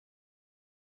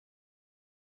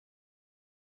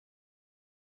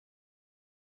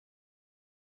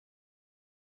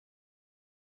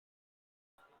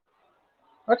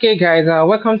Okay, guys,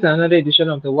 welcome to another edition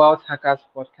of the World Hackers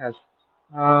Podcast.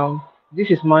 Um,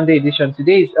 this is Monday edition.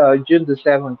 Today is June the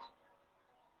 7th.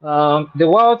 The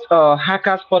World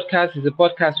Hackers Podcast is a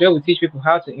podcast where we teach people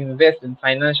how to invest in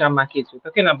financial markets. We're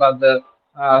talking about the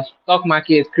stock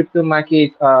market, crypto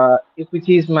market,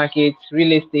 equities market,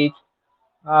 real estate.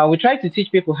 We try to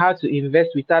teach people how to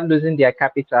invest without losing their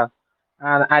capital.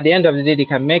 And at the end of the day, they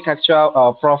can make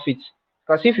actual profits.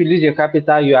 Because if you lose your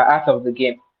capital, you are out of the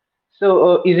game.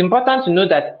 So it's important to know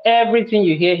that everything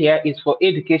you hear here is for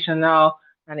educational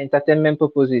and entertainment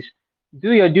purposes.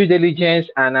 Do your due diligence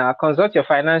and consult your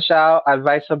financial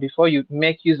advisor before you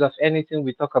make use of anything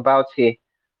we talk about here.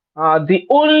 The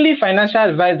only financial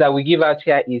advice that we give out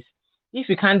here is if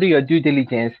you can't do your due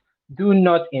diligence, do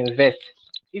not invest.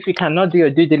 If you cannot do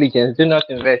your due diligence, do not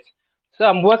invest. So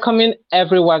I'm welcoming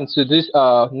everyone to this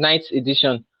night's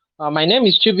edition. My name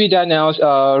is Chubi Daniels,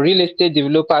 real estate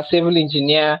developer, civil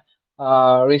engineer,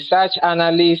 research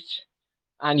analyst,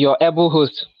 and your able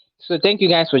host. So thank you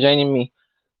guys for joining me.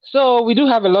 So we do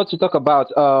have a lot to talk about.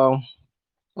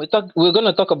 We're going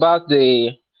to talk about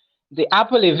the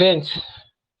Apple event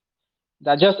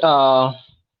that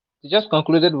just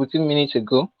concluded within minutes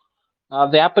ago.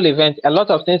 The Apple event, a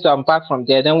lot of things to unpack from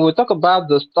there. Then we'll talk about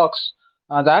the stocks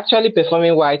that are actually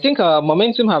performing well. I think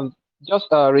momentum have just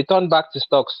returned back to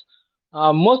stocks.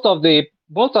 Most of the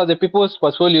people's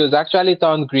portfolios actually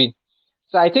turned green.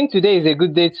 So I think today is a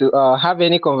good day to have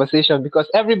any conversation because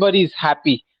everybody is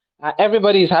happy.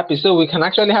 Everybody is happy, so we can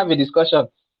actually have a discussion.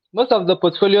 Most of the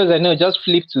portfolios I know just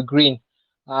flipped to green,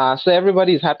 so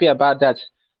everybody is happy about that.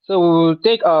 So we will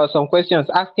take some questions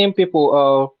asking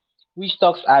people which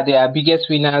stocks are their biggest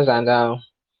winners and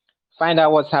find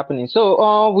out what's happening.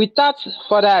 So without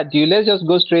further ado, let's just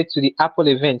go straight to the Apple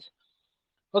event.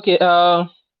 Okay,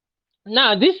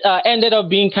 now this ended up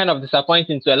being kind of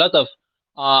disappointing to a lot of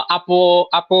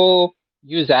Apple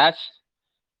users.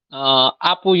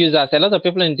 Apple users, a lot of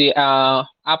people in the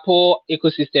Apple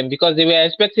ecosystem because they were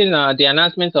expecting the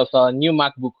announcement of a new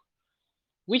MacBook,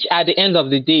 which at the end of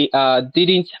the day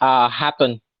didn't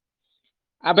happen.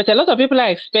 But a lot of people are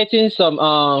expecting some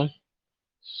a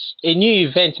new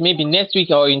event maybe next week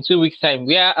or in 2 weeks time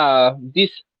where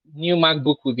this new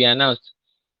MacBook will be announced.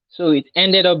 So it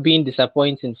ended up being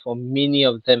disappointing for many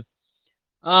of them.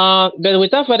 But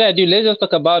without further ado, let's just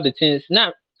talk about the things.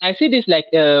 Now, I see this like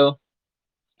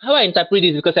how I interpret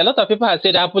this because a lot of people have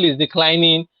said Apple is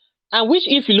declining, and which,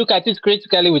 if you look at it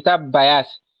critically without bias,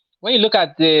 when you look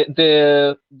at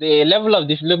the level of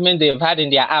development they've had in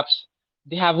their apps,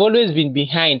 they have always been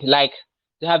behind. Like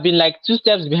they have been like 2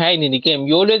 steps behind in the game.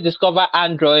 You always discover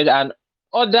Android and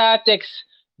other techs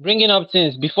bringing up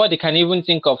things before they can even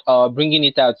think of bringing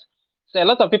it out. So a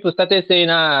lot of people started saying,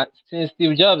 since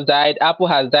Steve Jobs died, Apple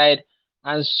has died,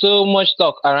 and so much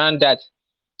talk around that.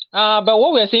 But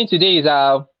what we're saying today is,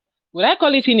 would I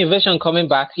call it innovation coming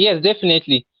back? Yes,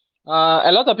 definitely. A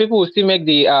lot of people will still make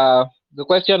the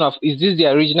question of is this the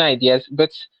original ideas?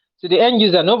 But to the end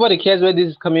user, nobody cares where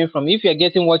this is coming from. If you're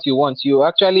getting what you want, you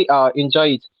actually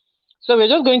enjoy it. So we're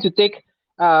just going to take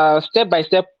step by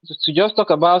step to just talk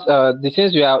about the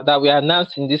things that we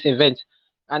announced in this event,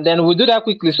 and then we'll do that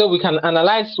quickly so we can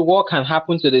analyze what can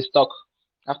happen to the stock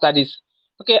after this.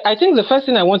 Okay, I think the first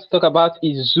thing I want to talk about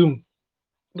is Zoom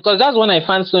because that's one I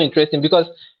found so interesting because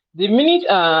the minute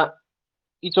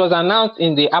it was announced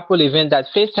in the Apple event that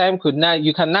FaceTime could now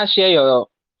you can now share your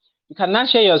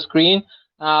screen,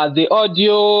 the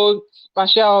audio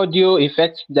spatial audio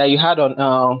effect that you had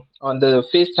on the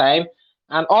FaceTime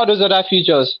and all those other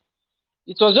features.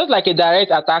 It was just like a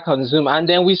direct attack on Zoom, and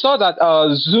then we saw that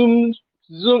Zoom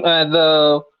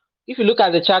the if you look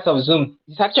at the chart of Zoom,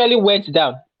 it actually went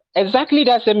down exactly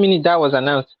that same minute that was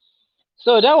announced.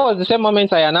 So that was the same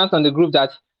moment I announced on the group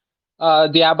that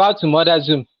they are about to murder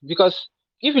Zoom because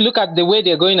if you look at the way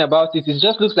they're going about it, it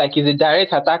just looks like it's a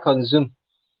direct attack on Zoom.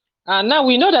 And now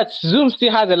we know that Zoom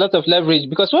still has a lot of leverage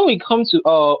because when we come to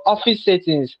office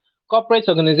settings, corporate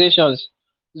organizations,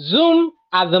 Zoom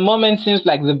at the moment seems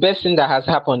like the best thing that has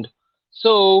happened.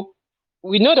 So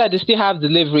we know that they still have the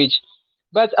leverage.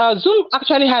 But Zoom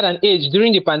actually had an age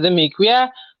during the pandemic where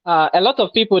a lot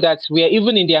of people that were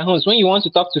even in their homes, when you want to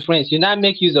talk to friends, you now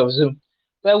make use of Zoom.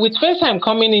 But with FaceTime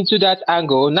coming into that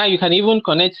angle, now you can even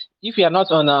connect if you are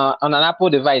not on an Apple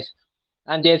device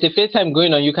and there's a FaceTime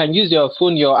going on, you can use your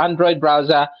phone, your Android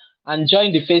browser, and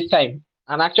join the FaceTime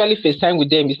and actually FaceTime with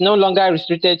them. It's no longer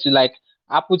restricted to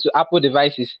Apple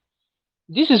devices.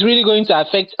 This is really going to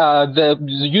affect the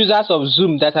users of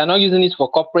Zoom that are not using it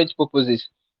for corporate purposes.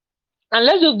 And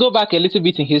let's just go back a little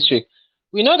bit in history.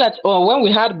 We know that when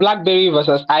we had BlackBerry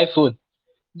versus iPhone,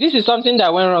 This is something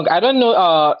that went wrong. I don't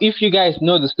know if you guys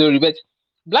know the story, but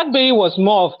BlackBerry was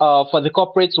more of for the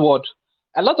corporate world.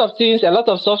 A lot of things, a lot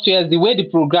of softwares, the way they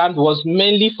programmed was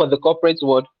mainly for the corporate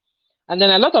world. And then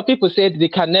a lot of people said they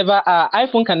can never,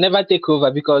 iPhone can never take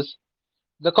over because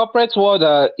the corporate world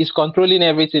is controlling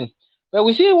everything. But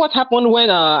we see what happened when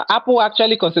Apple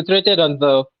actually concentrated on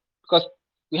because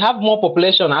we have more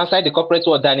population outside the corporate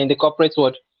world than in the corporate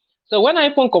world. So when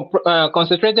iPhone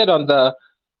concentrated on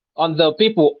the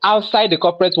people outside the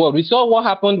corporate world, we saw what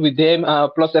happened with them,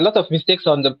 plus a lot of mistakes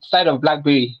on the side of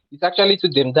BlackBerry. It actually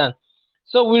took them down.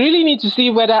 So we really need to see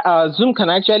whether Zoom can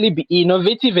actually be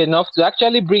innovative enough to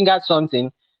actually bring out something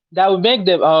that will make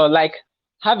them like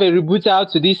have a reboot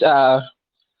out to this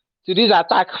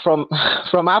attack from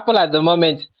from Apple at the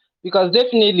moment. Because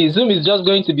definitely Zoom is just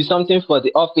going to be something for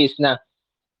the office now.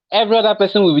 Every other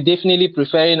person will be definitely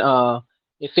preferring a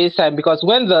FaceTime because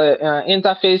when the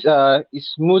interface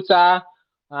is smoother,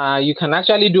 you can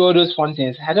actually do all those fun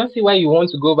things. I don't see why you want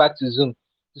to go back to Zoom.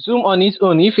 Zoom on its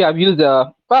own, if you have used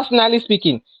personally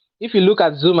speaking, if you look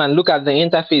at Zoom and look at the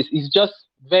interface, it's just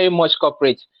very much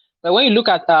corporate. But when you look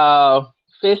at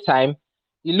FaceTime,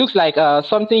 it looks like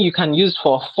something you can use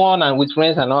for fun and with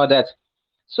friends and all that.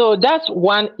 So that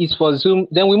one is for Zoom.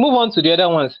 Then we move on to the other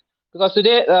ones because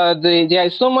today there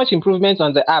is so much improvement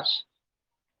on the apps.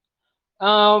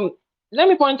 Um, Let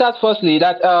me point out firstly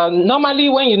that normally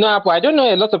when you know Apple, I don't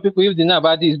know a lot of people if they know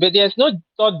about this, but there's no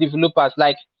third developers.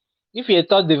 Like if you're a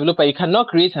third developer, you cannot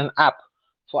create an app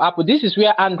for Apple. This is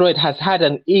where Android has had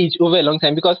an age over a long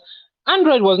time because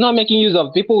Android was not making use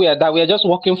of people that were just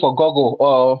working for Google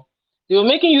or they were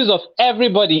making use of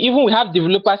everybody. Even we have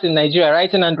developers in Nigeria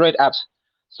writing Android apps.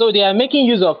 So they are making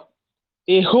use of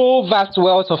a whole vast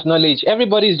wealth of knowledge.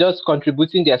 Everybody is just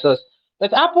contributing their source.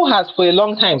 But Apple has for a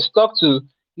long time stuck to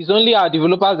it's only our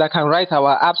developers that can write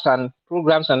our apps and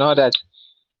programs and all that.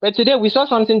 But today we saw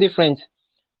something different.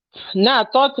 Now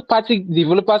third-party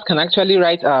developers can actually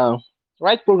write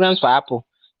programs for Apple.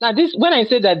 Now this when I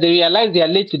say that they realize they are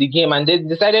late to the game and they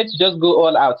decided to just go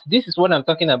all out, this is what I'm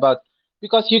talking about.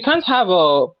 Because you can't have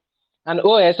an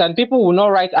OS and people will not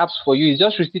write apps for you. It's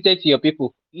just restricted to your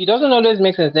people. It doesn't always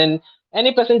make sense. Then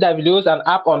any person that builds an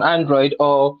app on Android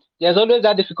or there's always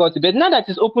that difficulty. But now that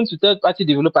it's open to third-party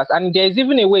developers and there's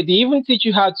even a way they even teach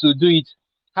you how to do it,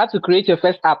 how to create your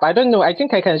first app. I don't know. I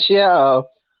think I can share.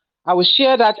 I will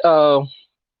share that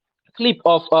clip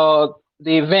of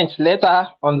the event later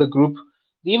on the group.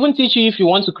 They even teach you if you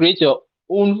want to create your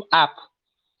own app,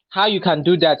 how you can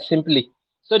do that simply.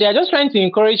 So they are just trying to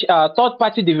encourage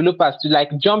third-party developers to like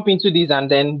jump into this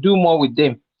and then do more with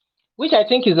them, which I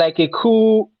think is like a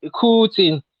cool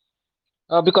thing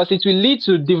because it will lead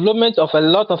to development of a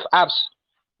lot of apps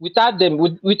without them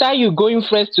without you going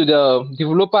first to the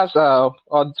developers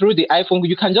or through the iPhone.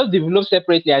 You can just develop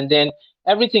separately and then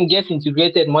everything gets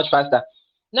integrated much faster.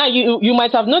 Now you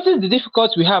might have noticed the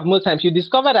difficulty we have most times. You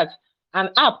discover that an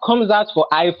app comes out for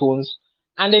iPhones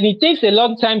and then it takes a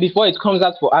long time before it comes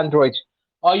out for Android,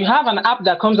 or you have an app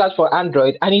that comes out for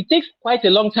Android and it takes quite a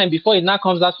long time before it now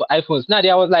comes out for iPhones. Now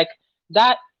there was like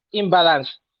that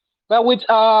imbalance. But with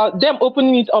them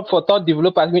opening it up for third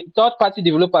party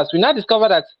developers, we now discover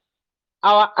that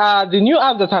our the new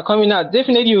apps that are coming out,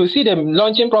 definitely you will see them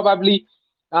launching probably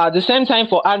the same time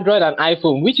for Android and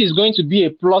iPhone, which is going to be a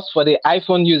plus for the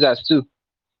iPhone users too.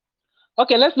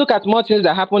 Okay, let's look at more things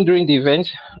that happened during the event.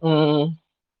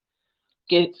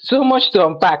 Okay, so much to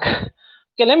unpack.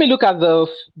 Okay, let me look at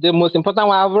the most important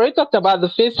one. I've already talked about the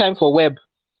FaceTime for web,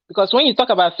 because when you talk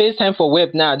about FaceTime for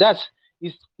web now,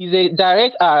 is a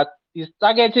direct is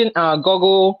targeting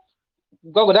Google,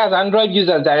 that's Android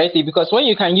users directly, because when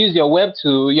you can use your web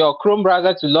to your Chrome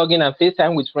browser to log in and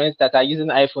FaceTime with friends that are using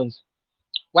iPhones,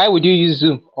 why would you use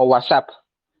Zoom or WhatsApp?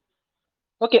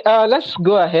 Okay, let's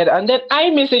go ahead. And then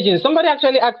iMessaging. Somebody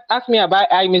actually asked me about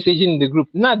iMessaging in the group.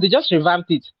 Now they just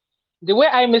revamped it. The way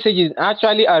iMessaging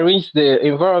actually arranged the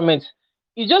environment,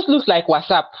 it just looks like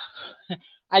WhatsApp.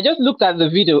 I just looked at the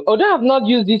video. Although I've not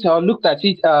used it or looked at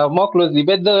it more closely,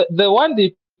 but the one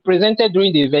they presented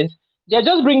during the event, they're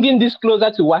just bringing this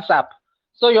closer to WhatsApp.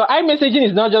 So your iMessaging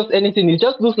is not just anything. It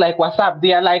just looks like WhatsApp.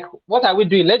 They are like, what are we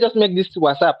doing? Let's just make this to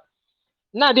WhatsApp.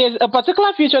 Now, there's a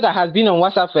particular feature that has been on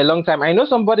WhatsApp for a long time. I know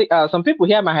some people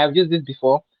here might have used this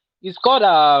before. It's called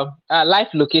live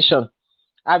location.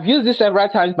 I've used this several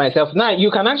times myself. Now, you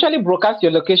can actually broadcast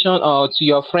your location to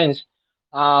your friends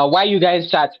while you guys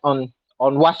chat on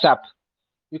WhatsApp.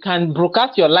 You can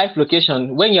broadcast your live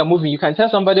location when you're moving. You can tell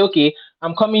somebody, okay,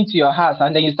 I'm coming to your house,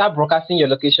 and then you start broadcasting your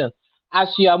location.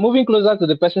 As you are moving closer to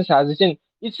the person's house,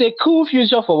 it's a cool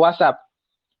feature for WhatsApp.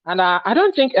 And I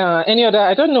don't think any other,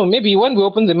 I don't know, maybe when we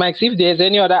open the mics, if there's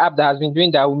any other app that has been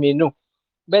doing that, we may know.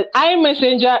 But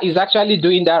iMessenger is actually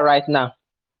doing that right now.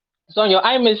 So on your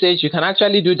iMessage, you can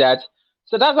actually do that.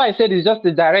 So that's why I said it's just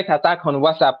a direct attack on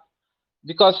WhatsApp.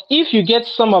 Because if you get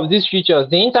some of these features,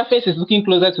 the interface is looking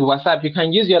closer to WhatsApp. You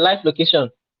can use your live location.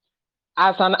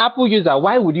 As an Apple user,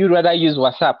 why would you rather use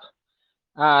WhatsApp?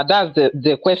 That's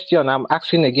the question I'm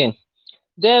asking again.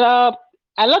 There are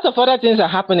a lot of other things are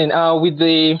happening with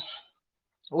the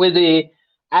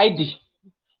ID.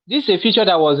 This is a feature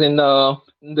that was in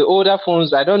the older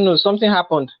phones. I don't know, something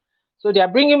happened. So they are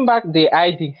bringing back the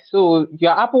ID. So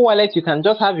your Apple Wallet, you can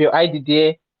just have your ID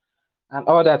there and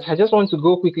all that. I just want to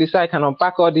go quickly so I can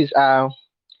unpack all this.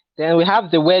 Then we have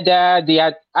the weather. They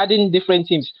are adding different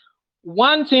themes.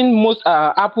 One thing most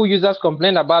Apple users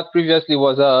complained about previously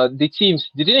was the themes.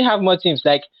 They didn't have more themes,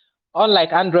 like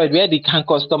unlike Android where they can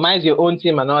customize your own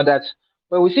theme and all that.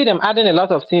 But we see them adding a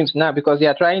lot of themes now because they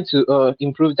are trying to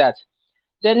improve that.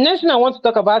 The next thing I want to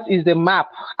talk about is the map,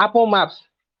 Apple Maps.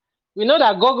 We know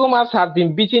that Google Maps have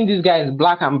been beating these guys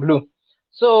black and blue.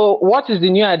 So what is the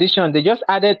new addition? They just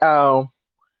added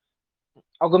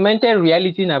augmented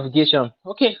reality navigation.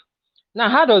 Okay, now,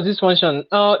 how does this function?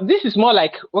 This is more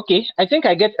like, okay, I think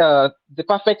I get the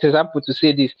perfect example to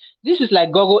say this. This is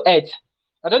like Google Earth.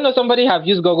 I don't know, somebody have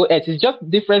used Google Earth. It's just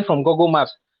different from Google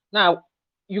Maps. Now,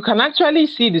 you can actually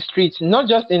see the streets, not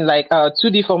just in like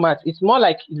 2D format. It's more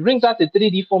like it brings out a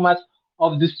 3D format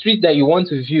of the street that you want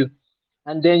to view.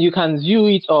 And then you can view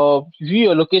it or view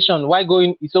your location while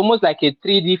going. It's almost like a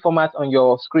 3D format on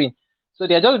your screen. So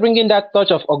they're just bringing that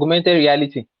touch of augmented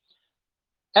reality.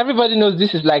 Everybody knows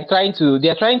this is like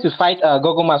they're trying to fight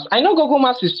Google Maps. I know Google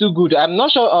Maps is too good. I'm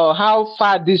not sure how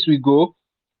far this will go,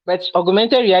 but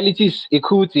augmented reality is a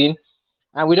cool thing,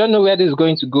 and we don't know where this is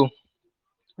going to go.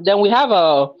 Then we have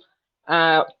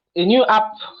a new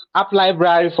app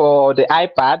library for the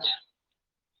iPad,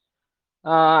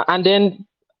 and then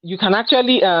you can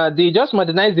actually they just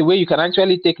modernize the way you can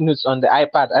actually take notes on the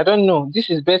iPad. I don't know. This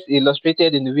is best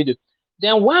illustrated in the video.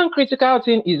 Then one critical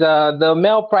thing is the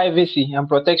mail privacy and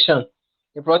protection.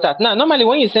 The product. Now, normally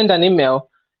when you send an email,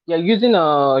 you're using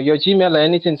your Gmail or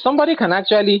anything. Somebody can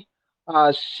actually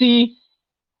uh, see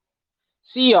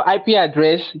see your IP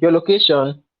address, your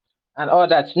location, and all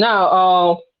that.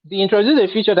 Now, they introduce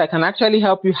a feature that can actually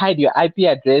help you hide your IP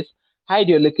address, hide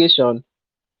your location,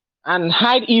 and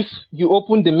hide if you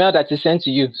open the mail that is sent to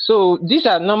you. So these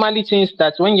are normally things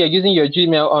that when you're using your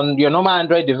Gmail on your normal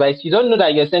Android device, you don't know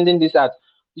that you're sending this out.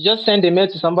 You just send a mail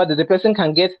to somebody, the person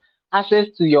can get access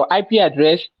to your IP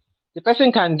address, the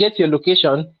person can get your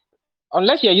location,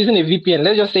 unless you're using a VPN,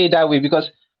 let's just say it that way,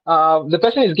 because the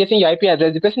person is getting your IP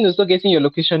address, the person is also getting your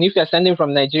location if you're sending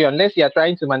from Nigeria, unless you're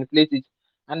trying to manipulate it.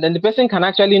 And then the person can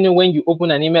actually know when you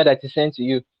open an email that is sent to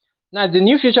you. Now, the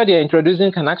new feature they're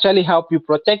introducing can actually help you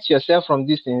protect yourself from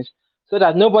these things so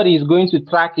that nobody is going to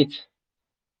track it.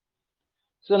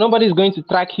 So nobody is going to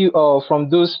track you from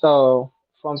those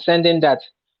from sending that.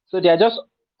 So they are just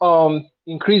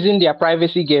increasing their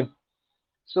privacy game.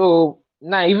 So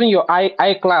now even your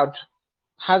iCloud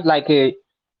has like a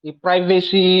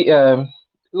privacy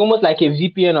almost like a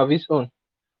VPN of its own.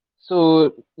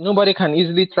 So nobody can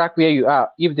easily track where you are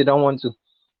if they don't want to.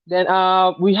 Then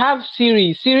we have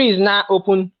Siri. Siri is now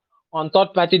open on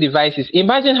third-party devices.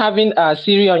 Imagine having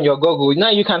Siri on your Google. Now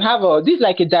you can have this is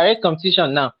like a direct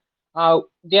competition now.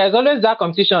 There's always that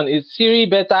competition. Is Siri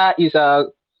better?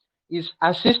 Is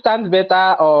Assistant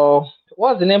better? Or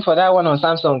what's the name for that one on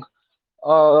Samsung?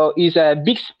 Is a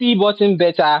Bixby button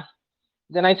better?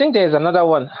 Then I think there's another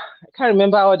one. I can't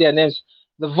remember all their names.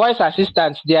 The voice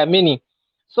assistants, there are many.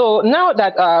 So now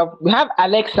that we have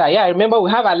Alexa, yeah, I remember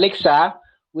we have Alexa,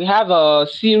 we have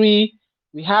Siri,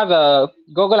 we have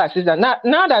Google Assistant.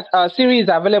 Now that Siri is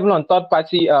available on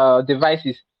third-party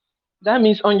devices, that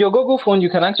means on your Google phone, you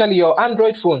can actually, your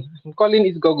Android phone, I'm calling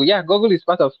it Google. Yeah, Google is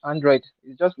part of Android.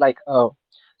 It's just like,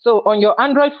 so on your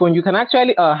Android phone, you can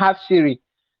actually have Siri.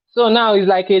 So now it's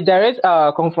like a direct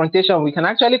confrontation. We can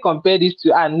actually compare these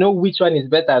two and know which one is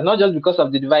better, not just because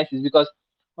of the devices, because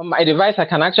on my device, I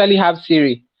can actually have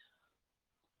Siri.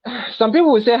 Some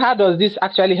people will say, how does this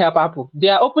actually help Apple? They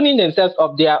are opening themselves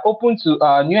up. They are open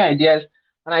to new ideas.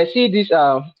 And I see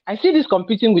this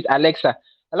competing with Alexa.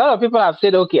 A lot of people have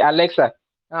said, okay, Alexa.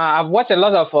 I've watched a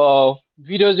lot of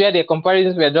videos where the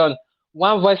comparisons were done.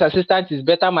 One voice assistant is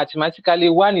better mathematically.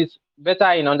 One is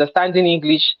better in understanding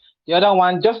English. The other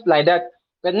one, just like that.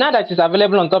 But now that it's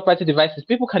available on third-party devices,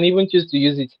 people can even choose to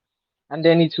use it. And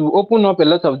then it will open up a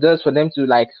lot of doors for them to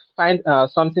like find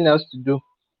something else to do.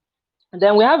 And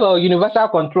then we have a universal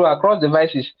control across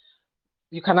devices.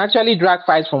 you can actually drag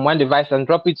files from one device and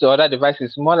drop it to other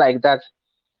devices, more like that.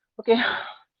 Okay,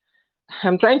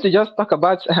 I'm trying to just talk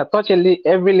about touch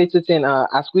every little thing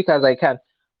as quick as I can.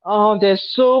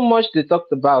 There's so much they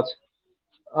talked about.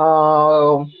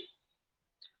 Um,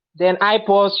 then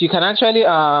iPods, you can actually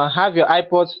have your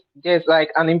iPods. There's like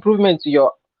an improvement to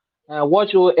your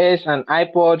watch OS and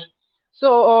iPod.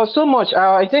 So much.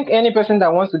 I think any person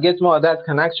that wants to get more of that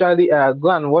can actually go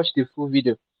and watch the full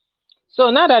video. So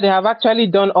now that they have actually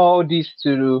done all this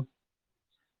to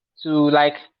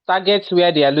like target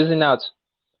where they are losing out,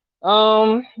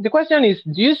 the question is,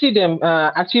 do you see them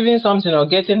achieving something or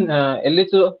getting a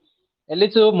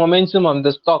little momentum on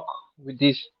the stock with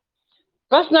this?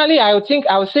 Personally, I would think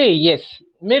I would say yes.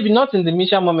 Maybe not in the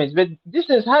initial moment, but this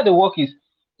is how the work is.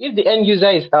 If the end user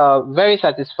is very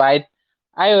satisfied,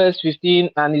 iOS 15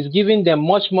 and is giving them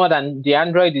much more than the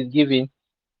Android is giving,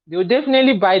 they will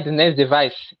definitely buy the next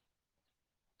device.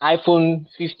 iPhone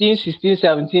 15, 16,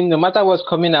 17, no matter what's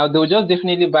coming out, they'll just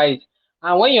definitely buy it.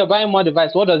 And when you're buying more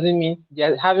device, what does it mean?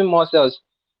 They're having more sales.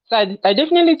 So I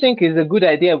definitely think it's a good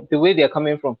idea the way they're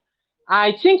coming from.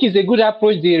 I think it's a good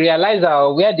approach. They realize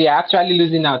where they are actually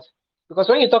losing out. Because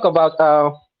when you talk about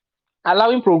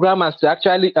allowing programmers to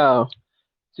actually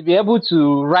to be able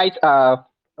to write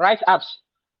apps,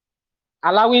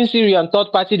 allowing Siri on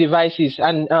third-party devices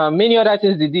and many other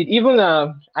things they did. Even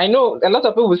I know a lot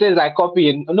of people say it's like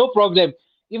copying, no problem.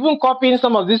 Even copying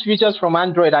some of these features from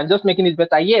Android and just making it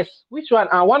better. Yes, which one?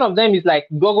 And one of them is like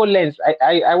Google Lens.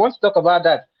 I want to talk about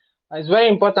that. It's very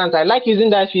important. I like using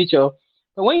that feature.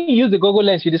 But when you use the Google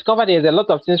Lens, you discover there's a lot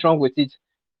of things wrong with it.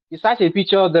 You search a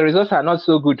picture, the results are not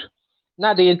so good.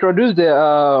 Now they introduced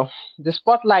the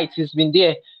spotlight. It's been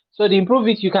there, so they improve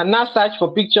it. You can now search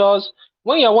for pictures.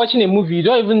 When you're watching a movie, you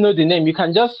don't even know the name. You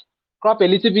can just crop a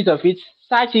little bit of it,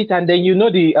 search it, and then you know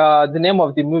the name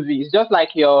of the movie. It's just like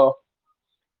your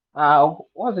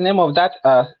what's the name of that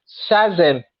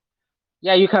Shazam.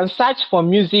 Yeah, you can search for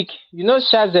music. You know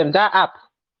Shazam, that app.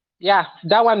 Yeah,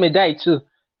 that one may die too.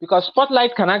 Because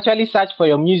Spotlight can actually search for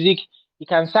your music. It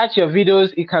can search your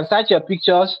videos. It can search your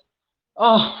pictures.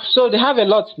 Oh, so they have a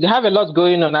lot. They have a lot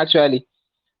going on actually.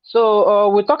 So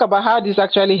we'll talk about how this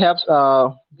actually helps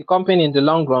the company in the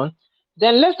long run.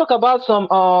 Then let's talk about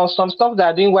some stuff that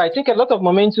are doing well. I think a lot of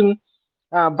momentum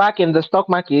back in the stock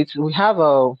market. We have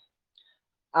a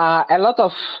lot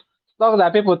of stuff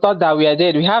that people thought that we are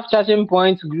dead. We have charging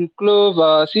points, Clove,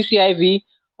 CCIV.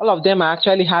 All of them are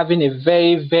actually having a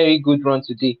very very good run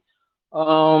today.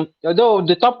 Although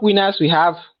the top winners we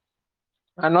have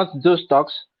are not those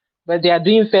stocks, but they are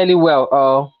doing fairly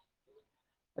well.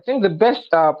 I think the best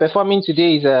performing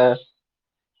today is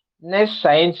Next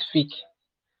Scientific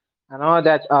and all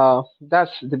that.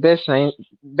 That's the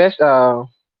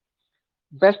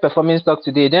best performing stock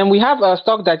today. Then we have a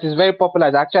stock that is very popular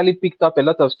that actually picked up a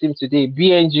lot of steam today.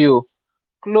 BNGO,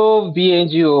 Clove,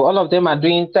 BNGO. All of them are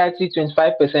doing 30,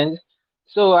 25%.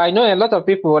 So I know a lot of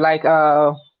people like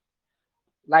a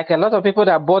lot of people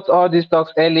that bought all these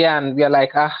stocks earlier and we are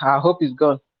like, I hope it's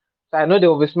gone. So I know they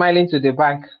will be smiling to the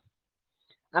bank.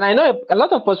 And I know a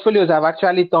lot of portfolios have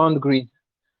actually turned green.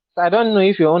 So I don't know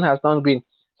if your own has turned green.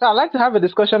 So I'd like to have a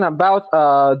discussion about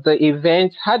the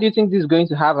event. How do you think this is going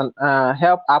to have an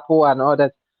help Apple and all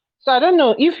that? So I don't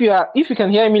know if you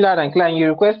can hear me loud and clear and you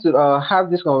request to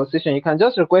have this conversation, you can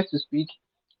just request to speak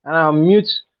and I'll mute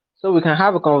so we can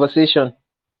have a conversation.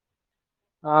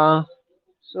 Uh,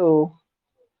 so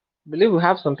I believe we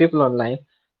have some people online.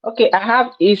 Okay, I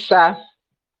have Isa.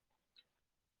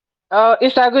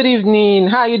 Isa, good evening.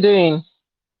 How are you doing?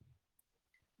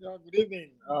 Yeah, good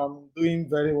evening. I'm doing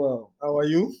very well. How are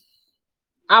you?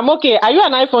 I'm okay. Are you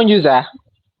an iPhone user?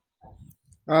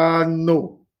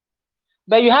 No.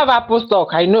 But you have Apple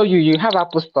stock. I know you. You have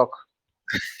Apple stock.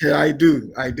 Yeah, I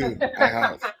do. I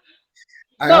have.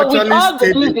 I So with actually all the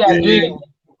stayed things they are away. doing,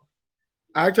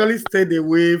 I actually stayed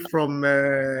away from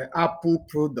Apple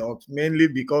products mainly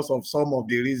because of some of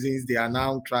the reasons they are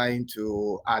now trying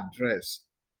to address.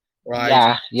 Right?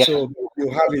 yeah, yeah, So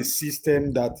you have a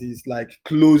system that is like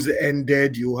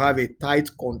close-ended. You have a tight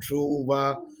control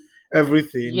over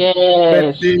everything. But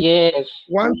yes, the yes,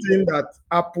 one thing that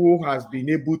Apple has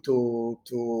been able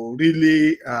to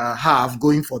really have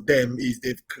going for them is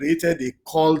they've created a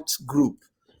cult group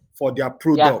for their yeah,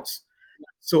 products.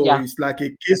 So yeah. it's like a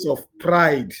case of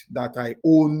pride that I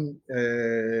own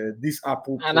this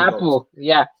Apple An product. Apple,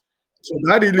 yeah. So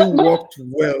that really But worked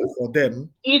well for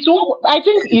them. it will. I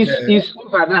think In, is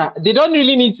over now. They don't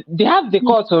really need. They have the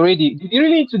courts already. They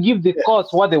really need to give the courts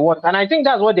yes. what they want, and I think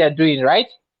that's what they are doing, right?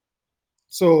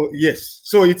 So yes,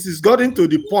 so it is gotten to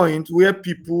the point where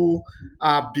people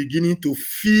are beginning to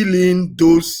feel in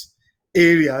those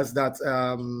areas that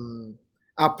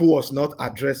Apple was not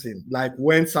addressing. Like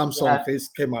when Samsung Yeah. face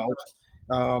came out,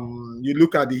 you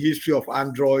look at the history of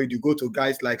Android, you go to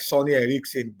guys like Sony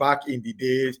Ericsson back in the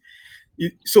days.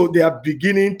 So they are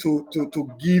beginning to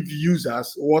give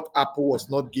users what Apple was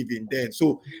not giving then.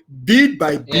 So bit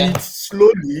by Yeah. bit,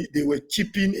 slowly, they were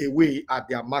chipping away at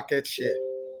their market share.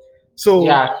 So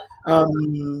Yeah.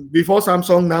 before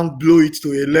Samsung now blew it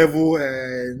to a level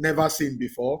never seen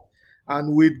before,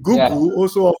 and with Yeah. Google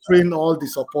also offering all the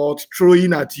support,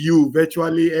 throwing at you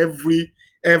virtually every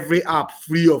app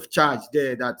free of charge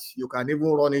there that you can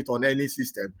even run it on any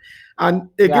system. And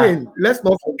Yeah. again, let's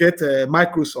not forget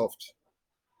Microsoft,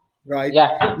 right?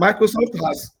 Yeah. Microsoft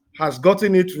has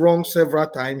gotten it wrong several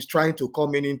times trying to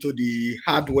come in into the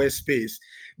hardware space,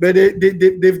 but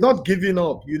they've not given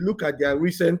up. You look at their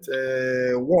recent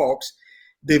works,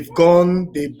 they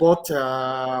bought,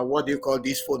 what do you call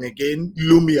this phone again?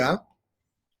 Lumia.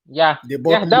 Yeah. They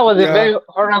bought Yeah. That was a Lumia. very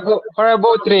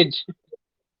horrible trade.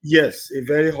 Yes, a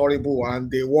very horrible one.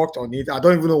 They worked on it. I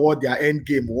don't even know what their end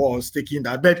game was taking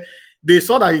that, but they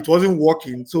saw that it wasn't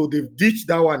working, so they've ditched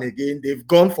that one again. They've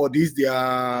gone for this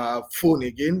their phone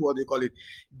again. What do you call it?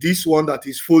 This one that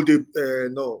is foldable.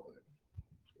 No,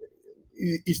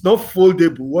 it's not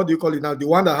foldable. What do you call it now? The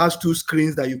one that has two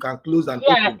screens that you can close and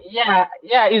Yeah. open. Yeah.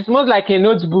 Yeah. It's more like a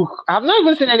notebook. I've not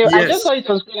even seen any. I just Yes, saw it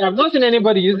on screen. I've not seen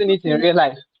anybody using it in real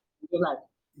life.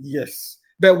 yes.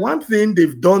 But one thing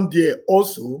they've done there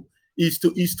also is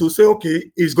to say,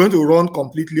 okay, it's going to run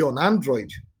completely on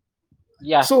Android.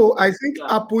 Yeah. So I think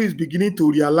Apple is beginning to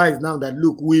realize now that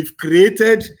look, we've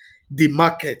created the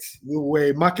market. We were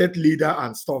a market leader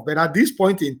and stuff. But at this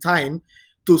point in time,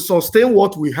 to sustain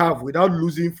what we have without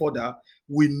losing further,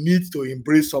 we need to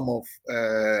embrace some of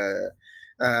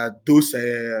those,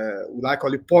 what I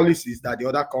call it, policies that the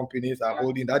other companies are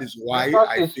holding. That is why I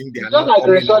Resources. think they It's are just now like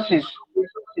coming up. resources.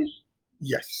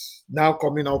 Yes, now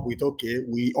coming up with, okay,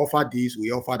 we offer this,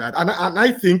 we offer that, and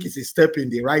I think it's a step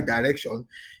in the right direction.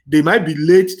 They might be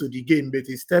late to the game, but it's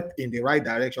a step in the right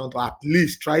direction to at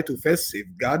least try to first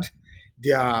safeguard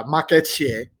their market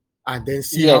share and then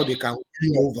see how Yes. they can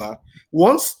win over.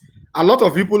 Once a lot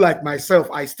of people like myself,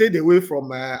 I stayed away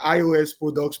from iOS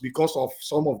products because of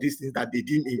some of these things that they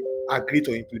didn't agree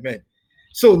to implement.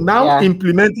 So now Yeah.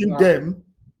 implementing them,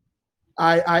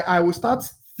 I will start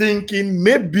thinking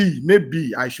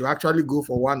maybe I should actually go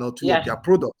for one or two of Yeah. their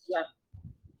products,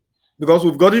 because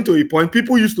we've gotten to a point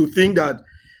people used to think that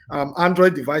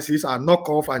Android devices are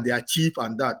knockoff and they are cheap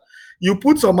and that. You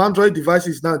put some Android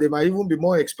devices now, they might even be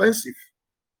more expensive.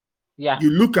 Yeah. You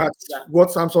look at what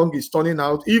Samsung is turning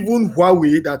out, even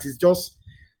Huawei, that is just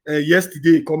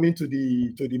yesterday coming to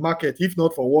the market. If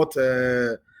not for what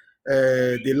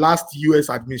the last US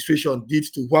administration did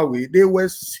to Huawei, they were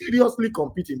seriously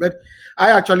competing. But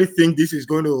I actually think this is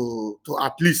going to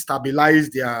at least stabilize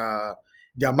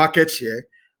their market share,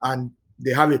 and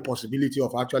they have a possibility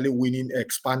of actually winning,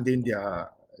 expanding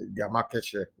their market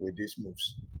share with these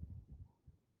moves.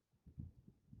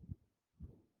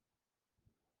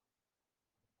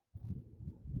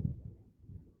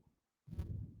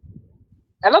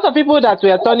 A lot of people that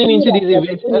were turning into this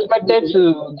event expected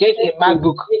to get a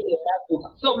MacBook.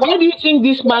 So why do you think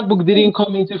this MacBook didn't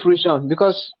come into fruition?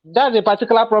 Because that's a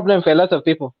particular problem for a lot of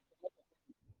people.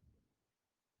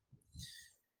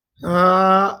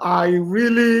 I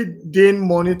really didn't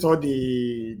monitor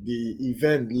the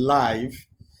event live.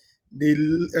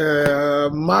 The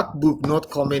MacBook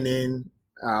not coming in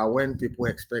when people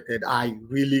expected, I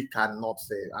really cannot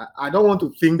say. I don't want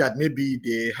to think that maybe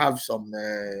they have some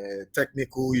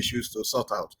technical issues to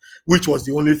sort out, which was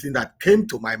the only thing that came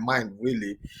to my mind,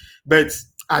 really. But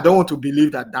I don't want to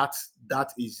believe that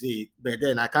is it. But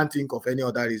then I can't think of any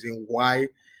other reason why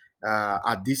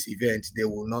at this event they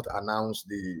will not announce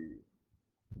the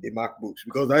MacBooks,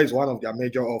 because that is one of their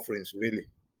major offerings, really.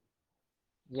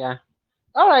 Yeah.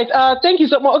 All right. Thank you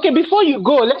so much. Okay, before you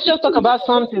go, let's just talk about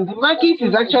something. The market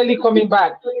is actually coming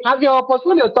back. Have your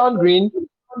portfolio turned green?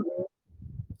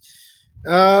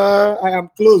 I am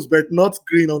close, but not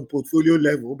green on portfolio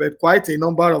level. But quite a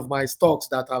number of my stocks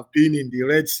that have been in the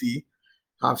Red Sea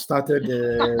have started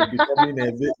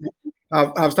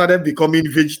have started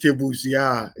becoming vegetables.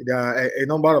 Yeah, a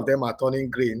number of them are turning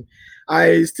green.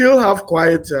 I still have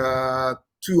quite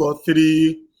two or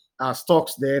three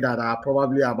stocks there that are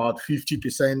probably about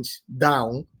 50%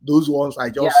 down. Those ones I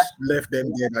Yeah. just left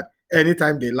them there. That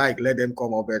anytime they like, let them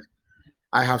come up. But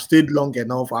I have stayed long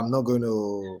enough. I'm not going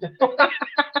to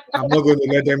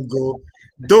let them go.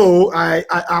 Though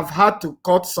I've had to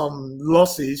cut some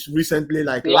losses recently,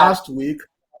 like Yeah. last week,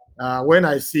 when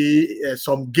I see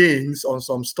some gains on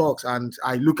some stocks, and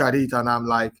I look at it and I'm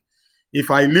like, If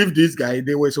I leave this guy,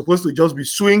 they were supposed to just be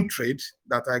swing trades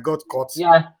that I got caught.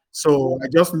 Yeah. So I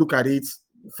just look at it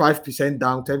 5%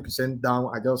 down, 10% down.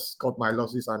 I just cut my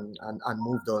losses and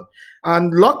moved on.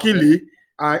 And Okay. luckily,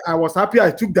 I was happy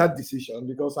I took that decision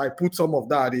because I put some of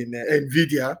that in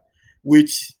Nvidia,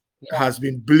 which Yeah. has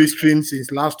been blistering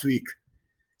since last week.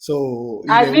 So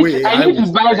in I a need to, way, I I need to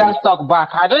was buy that stock back.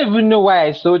 I don't even know why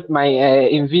I sold my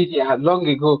Nvidia long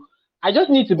ago. I just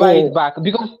need to buy oh, it back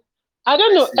because I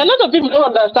don't I know. A see. lot of people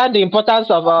don't understand the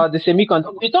importance of the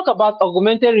semiconductor. We talk about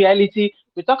augmented reality.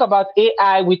 We talk about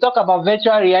AI. We talk about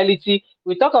virtual reality.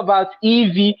 We talk about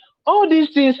EV. All these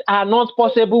things are not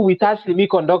possible without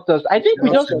semiconductors. I think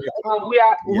Without semiconductor,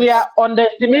 we yes. are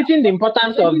underestimating the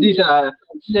importance of these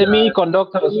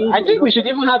semiconductors. I think we should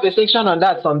even have a section on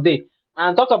that someday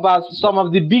and talk about some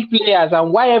of the big players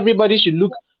and why everybody should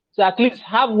look to at least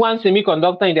have one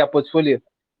semiconductor in their portfolio.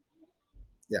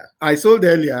 Yeah. I sold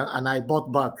earlier and I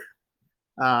bought back.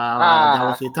 There Ah,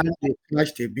 was a time they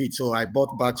crashed a bit, so I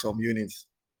bought back some units.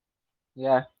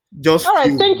 yeah. All Just right.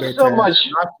 few, Thank you but so much.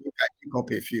 last week I picked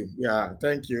up a few. Yeah,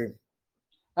 thank you.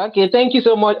 Okay, thank you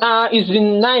so much. It's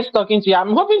been nice talking to you.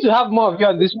 I'm hoping to have more of you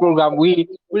on this program. We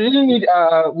really need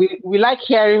we like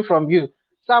hearing from you.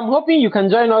 So I'm hoping you can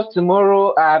join us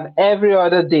tomorrow and every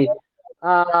other day.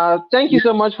 Thank you Yeah,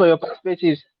 so much for your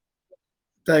perspectives.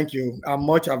 thank you. I'm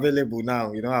much available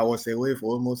now. I was away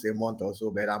for almost a month or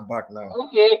so, but I'm back now.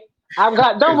 Okay. I'm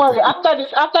glad. Don't worry. After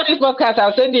this podcast,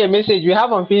 I'll send you a message. We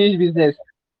have unfinished business.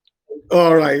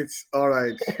 All right, all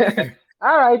right.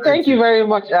 All right. Thank Thank you you. very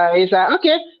much, Isa.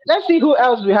 Okay. Let's see who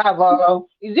else we have.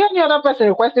 Is there any other person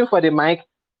requesting for the mic,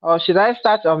 or should I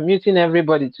start muting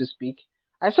everybody to speak?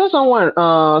 I saw someone.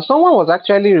 Someone was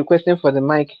actually requesting for the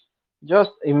mic.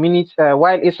 Just a minute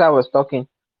while Isa was talking.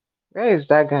 Where is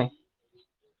that guy?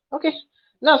 Okay.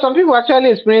 Now some people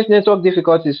actually experience network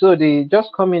difficulties, so they just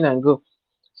come in and go.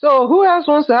 So who else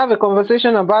wants to have a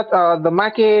conversation about the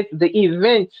market, the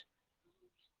event?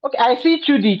 Okay, I see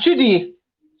Chudi. Chudi,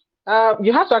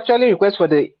 you have to actually request for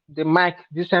the mic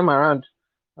this time around,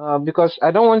 because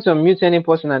I don't want to mute any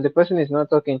person and the person is not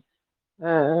talking.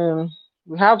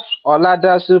 We have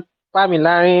Oladasu,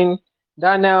 Pamilarin,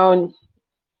 Daniel,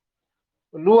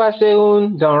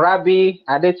 Oluwaseun, Don Rabi,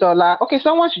 Adetola. Okay,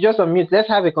 someone should just unmute. Let's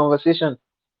have a conversation.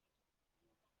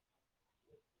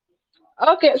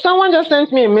 Okay, someone just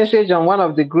sent me a message on one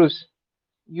of the groups.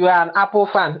 You are an Apple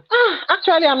fan.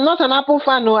 Actually, I'm not an Apple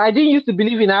fan. No, I didn't used to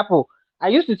believe in Apple. I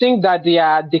used to think that they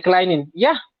are declining.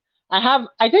 Yeah,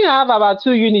 I think I have about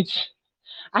 2 units.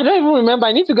 I don't even remember.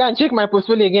 I need to go and check my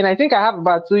portfolio again. I think I have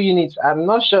about 2 units. I'm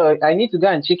not sure. I need to go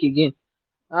and check again.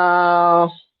 Uh,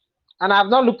 and I've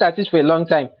not looked at it for a long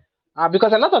time.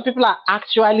 Because a lot of people are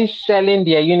actually selling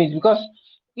their units because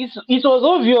it was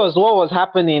obvious what was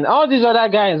happening. All these other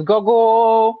guys,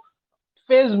 Google,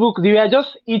 Facebook, they were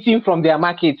just eating from their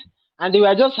market and they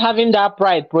were just having that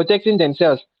pride, protecting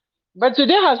themselves. But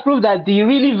today has proved that they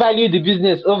really value the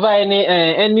business over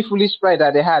any foolish pride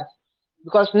that they had,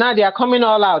 because now they are coming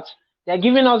all out. They are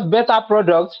giving us better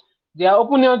products. They are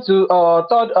opening up to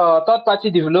third party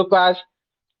developers.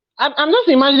 I'm just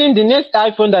imagining the next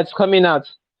iPhone that's coming out.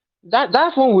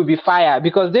 That phone will be fire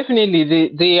because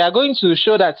definitely they are going to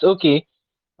show that okay,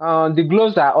 the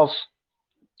gloves are off.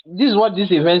 This is what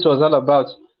this event was all about.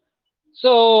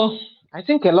 So I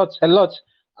think a lot.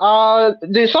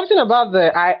 There's something about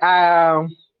the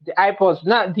iPods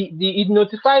now. It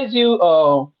notifies you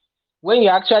when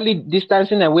you're actually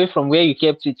distancing away from where you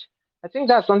kept it. I think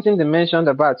that's something they mentioned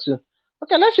about too.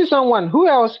 Okay, let's see someone who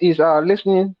else is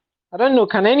listening. I don't know.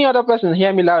 Can any other person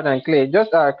hear me loud and clear?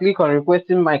 Just click on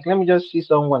requesting mic. Let me just see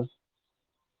someone.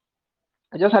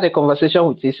 I just had a conversation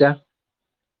with Tisha.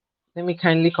 Let me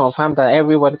kindly confirm that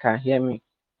everyone can hear me.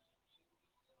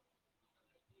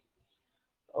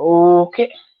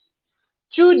 Okay.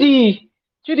 Judy,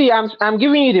 Judy, I'm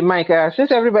giving you the mic.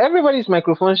 Since everybody's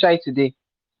microphone shy today.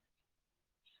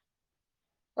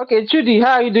 Okay, Judy,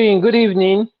 how are you doing? Good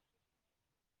evening.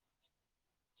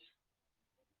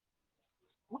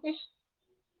 Okay,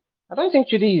 I don't think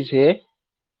Judy is here.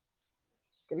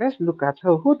 Okay, let's look at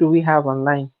her. Who do we have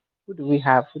online? Who do we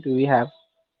have? Who do we have?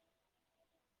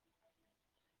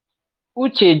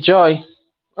 Uche Joy.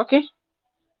 Okay,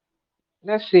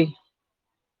 let's see.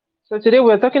 So today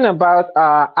we're talking about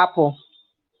Apple.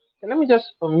 Okay, let me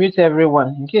just unmute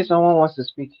everyone in case someone wants to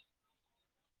speak.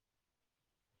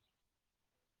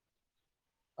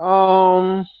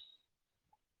 Um,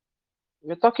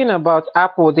 we're talking about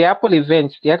Apple, the Apple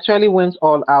event. They actually went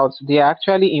all out. They are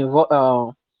actually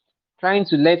involved. Trying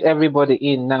to let everybody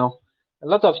in now. A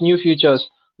lot of new features.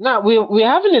 Now we're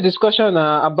having a discussion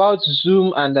about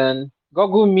Zoom and then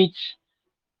Google Meet.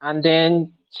 and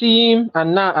then team,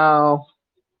 and now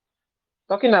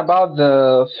talking about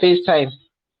the FaceTime.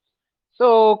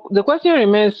 So the question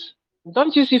remains: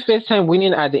 don't you see FaceTime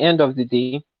winning at the end of the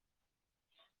day?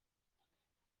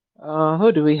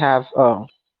 Who do we have?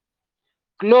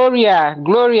 Gloria.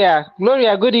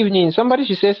 Good evening. Somebody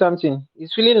should say something.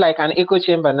 It's feeling like an echo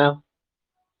chamber now.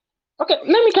 Okay,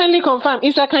 let me kindly confirm.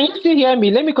 Isa, can you still hear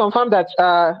me? Let me confirm that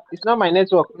it's not my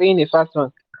network playing a fast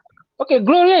one. Okay,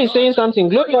 Gloria is saying something.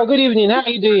 Gloria, good evening. How are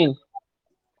you doing?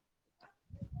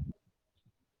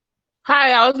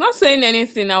 Hi, I was not saying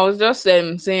anything. I was just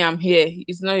saying I'm here.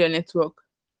 It's not your network.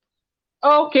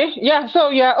 Okay, yeah. So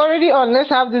you're already on. Let's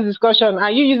have this discussion.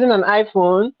 Are you using an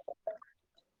iPhone?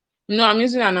 No, I'm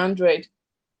using an Android.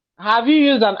 Have you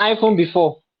used an iPhone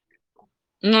before?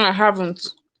 No, I haven't.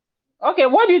 Okay,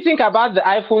 what do you think about the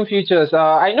iPhone features?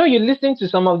 I know you listened to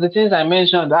some of the things I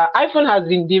mentioned. iPhone has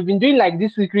been they've been doing like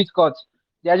this secret cuts.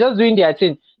 They are just doing their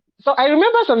thing. So I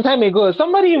remember some time ago,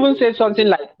 somebody even said something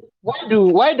like,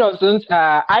 why doesn't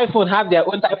iPhone have their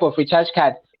own type of recharge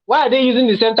card? Why are they using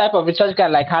the same type of recharge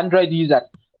card like Android users?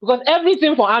 Because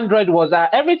everything for Android was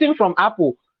everything from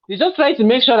Apple. They just tried to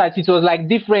make sure that it was like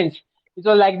different. It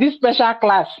was like this special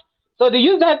class. So they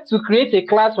use that to create a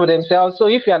class for themselves. So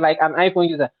if you're like an iPhone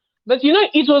user, but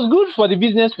it was good for the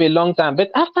business for a long time. But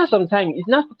after some time, it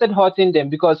now started hurting them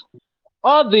because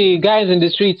all the guys in the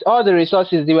streets, all the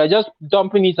resources, they were just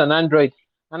dumping it on Android.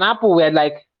 And Apple were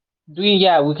like doing,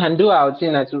 yeah, we can do our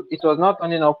thing. And it was not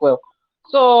turning up well.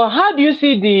 So how do you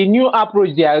see the new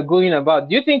approach they are going about?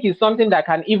 Do you think it's something that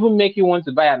can even make you want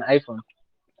to buy an iPhone?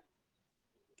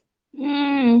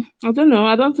 I don't know.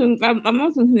 I don't think I'm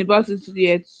not thinking about it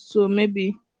yet. So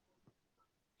maybe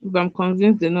if I'm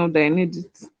convinced enough that I need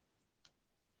it.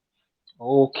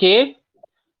 Okay.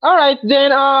 All right, then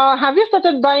have you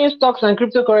started buying stocks and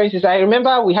cryptocurrencies? I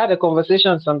remember we had a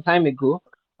conversation some time ago.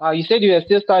 You said you were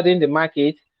still studying the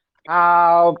market.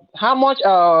 How much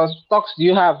stocks do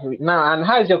you have now, and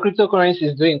how is your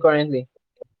cryptocurrencies doing currently?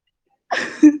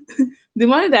 The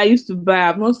money that I used to buy,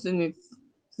 I've not seen it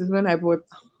since when I bought.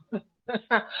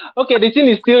 Okay, the thing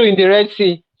is still in the Red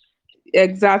Sea.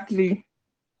 Exactly.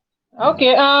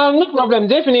 Okay, no problem.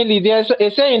 Definitely, there's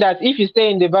a saying that if you stay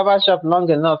in the barber shop long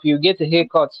enough, you get a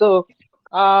haircut. So,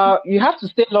 you have to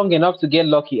stay long enough to get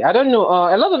lucky. I don't know.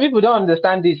 A lot of people don't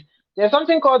understand this. There's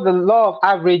something called the law of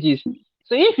averages.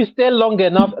 So, if you stay long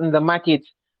enough in the market,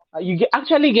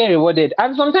 actually get rewarded.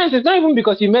 And sometimes it's not even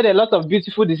because you made a lot of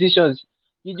beautiful decisions.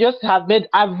 You just have made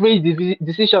average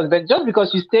decisions, but just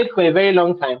because you stayed for a very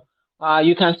long time,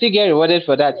 you can still get rewarded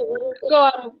for that.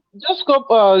 So just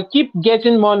keep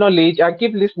getting more knowledge and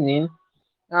keep listening.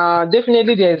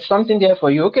 Definitely, there's something there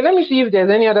for you. Okay, let me see if there's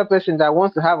any other person that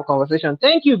wants to have a conversation.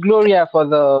 Thank you, Gloria, for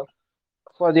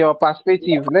your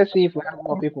perspective. Let's see if we have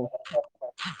more people.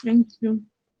 Thank you.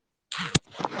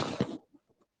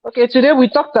 Okay, today we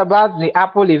talked about the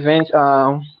Apple event,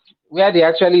 where they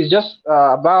actually is just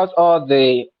about all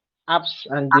the apps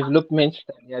and developments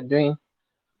that they are doing.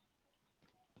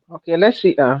 Okay, let's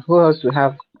see. Who else we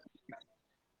have?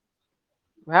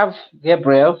 We have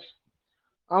Gabriel.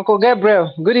 Uncle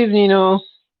Gabriel. Good evening. Oh,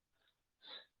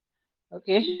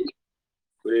 okay.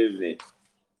 Good evening.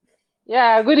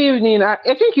 Yeah, good evening. I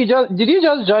think you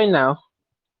just join now?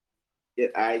 Yeah,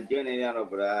 I joined anyhow,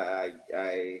 but I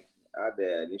had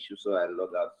an issue, so I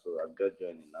logged out. So I'm just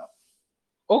joining now.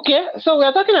 Okay, so we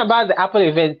are talking about the Apple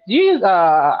event. Do you use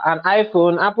an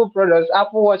iPhone, Apple products,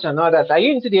 Apple Watch, and others? Are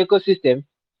you into the ecosystem?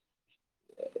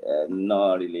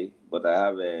 Not really, but I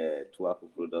have two Apple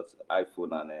products,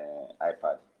 iPhone and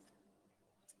iPad.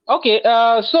 Okay,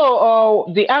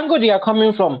 so the angle they are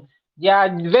coming from, they are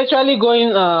virtually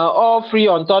going all free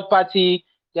on third party.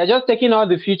 They are just taking all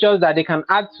the features that they can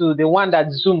add to the one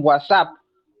that Zoom, WhatsApp,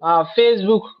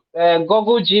 Facebook,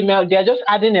 Google, Gmail. They are just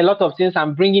adding a lot of things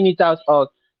and bringing it out.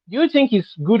 Do you think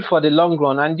it's good for the long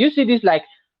run? And do you see this like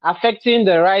affecting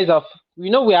the rise of? We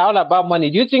know we are all about money.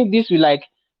 Do you think this will like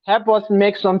help us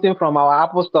make something from our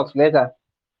Apple stocks later?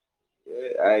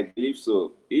 I believe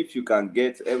so. If you can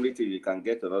get everything, you can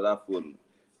get another phone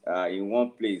in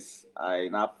one place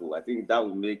in Apple. I think that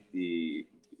will make the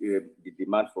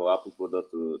demand for Apple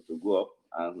product to go up.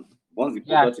 And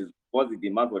Yeah, once the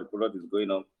demand for the product is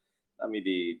going up, I mean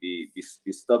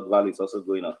the stock value is also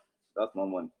going up. That's more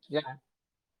money. yeah.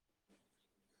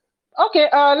 Okay,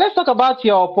 let's talk about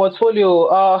your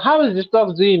portfolio. How is the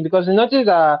stocks doing? Because you notice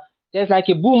there's like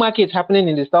a bull market happening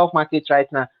in the stock market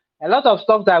right now. A lot of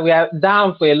stocks that were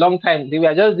down for a long time, they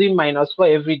were just doing -4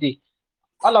 every day.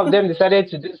 All of them decided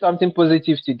to do something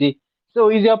positive today. So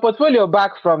is your portfolio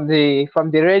back from the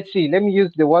Red Sea? Let me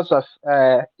use the words of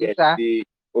Yeah, Isa.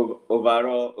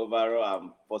 Overall,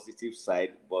 I'm positive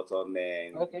side, but on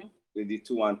Okay. the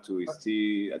 212 is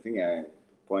still, I think,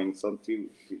 point something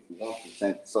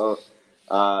 1%. So,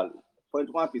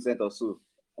 0.1% or so.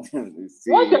 It's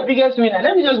What's your still, biggest winner?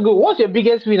 Let me just go. What's your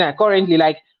biggest winner currently?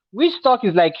 Like, which stock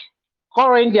is like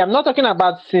currently? I'm not talking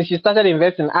about since you started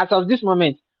investing. As of this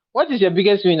moment, what is your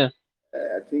biggest winner?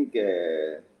 I think,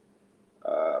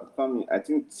 coming, I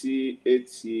think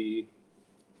T80.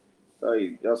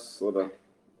 Sorry, just hold on.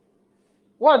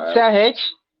 What's I, H?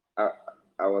 I,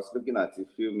 I was looking at it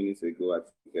a few minutes ago. I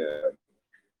think,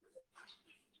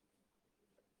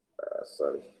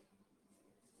 sorry,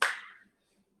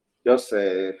 just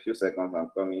a few seconds.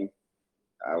 I'm coming.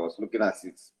 I was looking at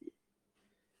it.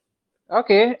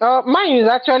 Okay. Mine is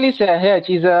actually H.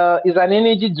 Is an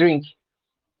energy drink.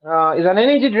 It's an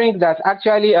energy drink that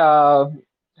actually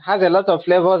has a lot of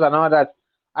flavors and all that.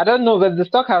 I don't know, but the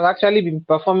stock has actually been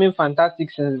performing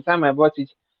fantastic since the time I bought it.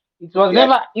 Okay, It was I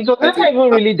never think even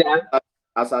really done.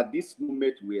 as at this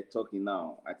moment we're talking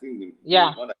now, I think the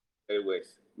Yeah. one that very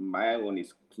west, my one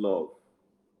is clove.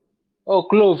 Oh,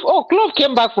 clove. Oh, clove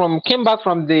came back from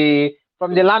the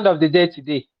land of the dead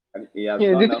today. And he has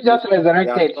Yeah, done this is just almost he has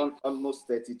resurrected. done almost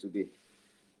 30 today.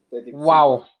 30%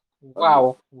 Wow. plus.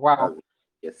 Almost. Wow. Wow.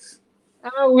 Yes.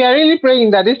 We are really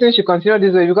praying that this thing should continue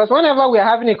this way because whenever we are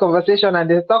having a conversation and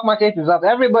the stock market is up,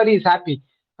 everybody is happy.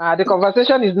 The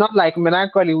conversation is not like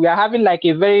melancholy. We are having like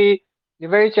a very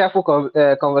cheerful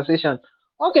conversation.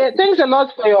 Okay, Okay. thanks a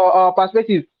lot for your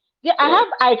perspective. Yeah, I All right. have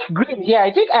Ike Green here.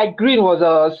 I think Ike Green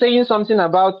was saying something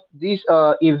about this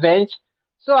event.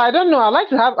 So I don't know. I'd like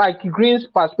to have Ike Green's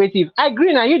perspective. Ike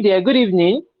Green, are you there? Good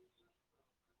evening.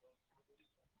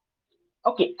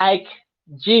 Okay, Ike,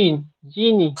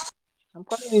 Jeannie. I'm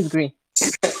calling this Green.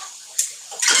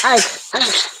 Ike.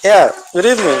 Yeah, good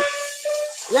evening.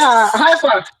 Yeah, how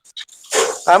far?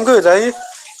 I'm good. Are you?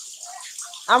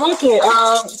 I'm okay.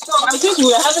 So I think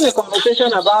we are having a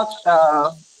conversation about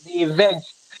the event.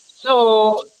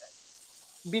 So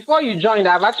before you joined,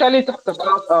 I've actually talked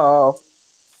about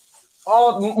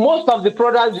most of the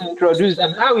products you introduced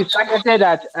and how it's targeted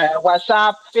at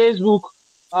WhatsApp, Facebook,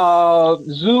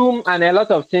 Zoom, and a lot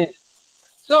of things.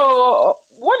 So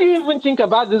what do you even think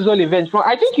about this whole event? Well,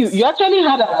 I think you actually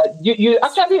had you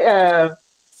actually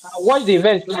watched the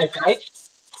event live, right?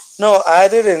 No, I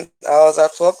didn't. I was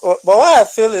at work. But what I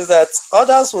feel is that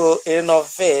others will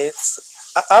innovate.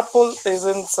 Apple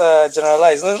isn't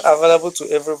generalized, isn't available to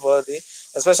everybody,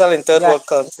 especially in third Yeah. world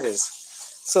countries.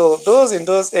 So those in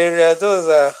those areas,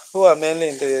 those who are mainly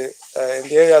in the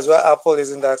areas where Apple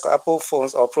isn't that Apple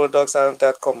phones or products aren't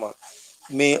that common,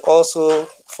 may also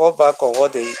fall back on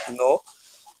what they know,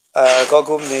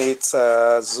 Google Meet,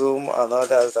 Zoom, and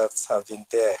others that have been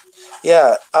there.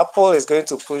 Yeah, Apple is going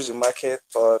to push the market,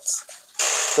 but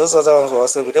those other ones will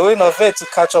also be. They will innovate to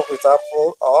catch up with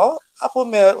Apple, or Apple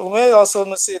may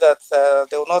also see that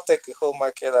they will not take the whole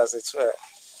market as it were,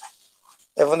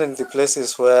 even in the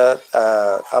places where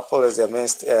Apple is their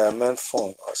main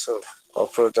phone or so or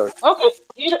product. Okay,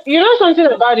 you know something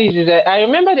about this is that I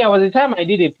remember there was a time I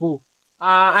did a poll,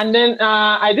 and then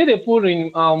I did a poll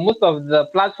in most of the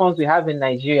platforms we have in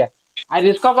Nigeria. I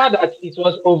discovered that it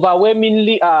was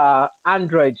overwhelmingly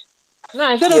Android.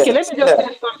 Now I said, okay, Yeah, let me just yeah.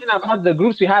 test something about the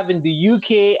groups we have in the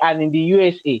UK and in the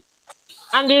USA,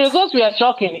 and the results were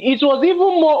shocking. It was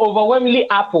even more overwhelmingly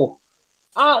Apple.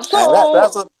 And that's So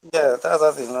what, yeah, that's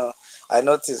what I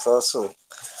noticed also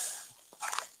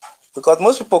because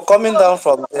most people coming so down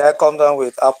from there come down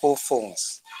with Apple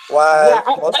phones, while yeah,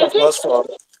 most I of think us from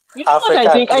you know what I Africa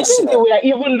and think? I think they Asia. were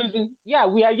even losing. Yeah,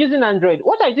 we are using Android.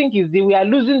 What I think is they were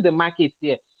losing the market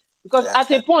there. Because Yeah,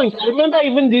 at a point, I remember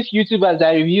even these YouTubers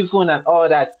that review phone and all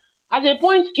that. At a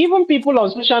point, even people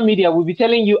on social media will be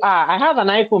telling you, I have an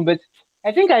iPhone, but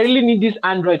I think I really need this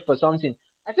Android for something.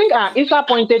 I think Issa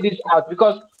pointed this out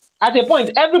because at a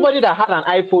point, everybody that had an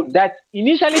iPhone that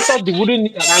initially thought they wouldn't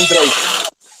need an Android,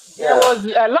 there yeah, was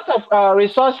a lot of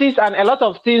resources and a lot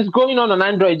of things going on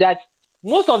Android that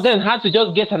most of them had to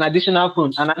just get an additional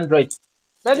phone, an Android.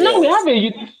 But now we have yes, a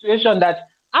unique situation that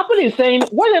Apple is saying,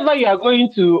 whatever you are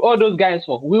going to all those guys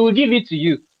for, we will give it to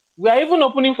you. We are even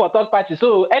opening for third party.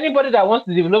 So anybody that wants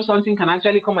to develop something can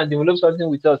actually come and develop something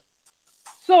with us.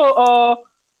 So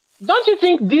don't you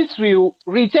think this will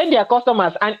retain their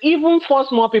customers and even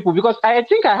force more people? Because I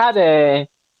think I had a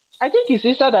I think his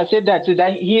sister that said that too,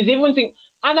 that he's even think,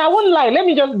 and I won't lie, let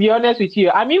me just be honest with you.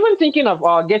 I'm even thinking of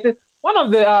getting one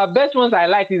of the best ones I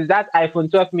like is that iPhone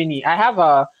 12 mini. I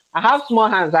have small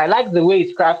hands. I like the way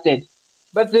it's crafted.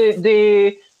 But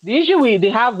the issue they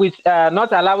have with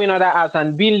not allowing other apps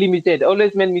and being limited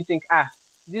always made me think,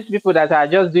 these people that are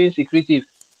just doing secretive.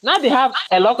 Now they have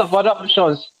a lot of other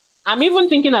options. I'm even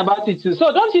thinking about it too.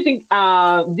 So don't you think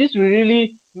this will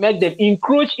really make them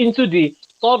encroach into the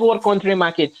third world country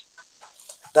market?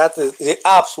 That is, the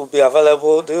apps will be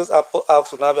available. Those Apple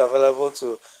apps will now be available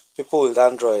to people with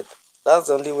Android. That's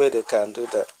the only way they can do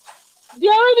that.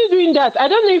 They're already doing that. I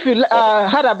don't know if you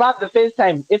heard about the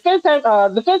FaceTime. The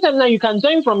FaceTime now you can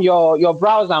join from your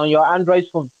browser on your Android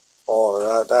phone.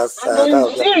 Oh, that's And then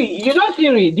that. Siri, you know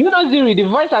Siri. Do you know Siri, the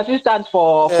voice assistant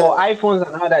for Yeah, iPhones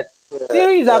and all that? yeah,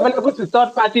 Siri is yeah. available to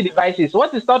third-party devices.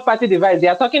 What is third-party device? They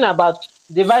are talking about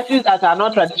devices that are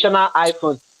not traditional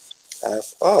iPhone.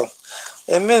 Oh,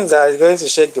 it means that it's going to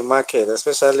shake the market,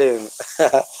 especially in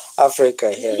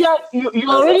Africa here. Yeah, you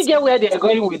already That's get where they are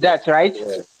going with that, right?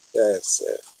 yeah, yes,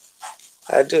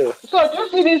 I do. So do you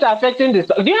see this affecting the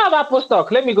stock? Do you have Apple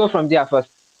stock? Let me go from there first.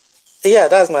 Yeah,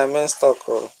 that's my main stock.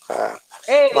 Oh,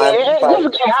 Hey, my, my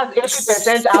this guy has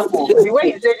 80% Apple. The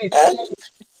way he said it.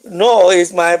 no,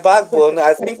 it's my backbone.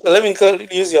 I think let me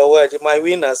use your word, my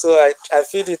winner. So I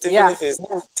feed it even Yeah. if it's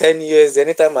 10 years.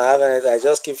 Anytime I have it, I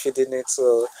just keep feeding it.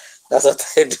 So that's what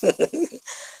I do.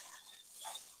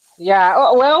 Yeah,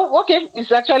 oh, well, okay,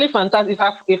 it's actually fantastic.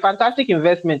 It's a fantastic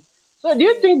investment. So, do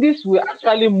you think this will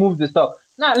actually move the stock?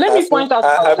 Now, let me point out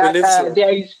I that believe so.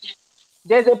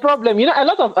 there's a problem. You know, a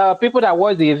lot of people that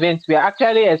watch the event were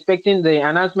actually expecting the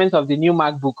announcement of the new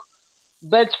MacBook,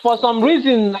 but for some Okay.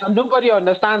 reason, nobody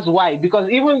understands why. Because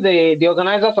even the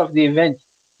organizers of the event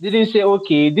didn't say,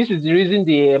 okay, this is the reason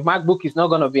the MacBook is not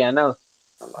going to be announced.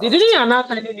 They Announced. didn't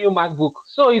announce any new MacBook.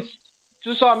 So it's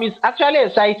to some it's actually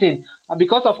exciting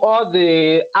because of all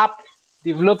the app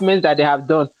developments that they have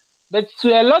done. But to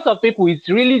a lot of people, it's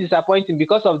really disappointing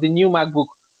because of the new MacBook.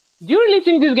 Do you really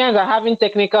think these guys are having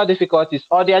technical difficulties,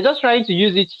 or they are just trying to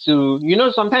use it to,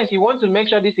 sometimes you want to make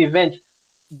sure this event,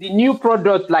 the new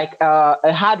product like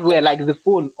a hardware like the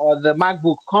phone or the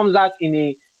MacBook comes out in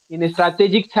a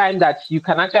strategic time that you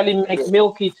can actually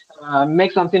milk it,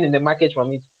 make something in the market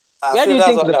from it. I Where do feel you that's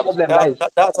think what the problem lies?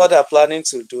 that's what they're planning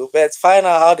to do. But find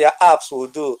out how their apps will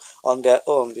do on their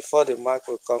own before the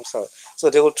macro comes out. So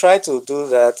they will try to do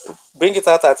that, bring it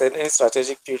out at any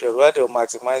strategic period where they'll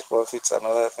maximize profits and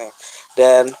other things.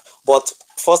 Then, but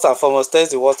first and foremost,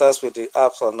 test the waters with the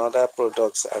apps on other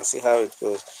products and see how it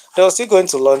goes. They're still going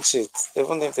to launch it,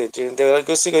 even if they didn't.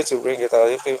 They're still going to bring it out,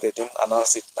 even if they didn't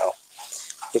announce it now.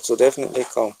 It will definitely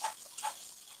come.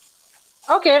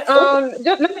 Okay,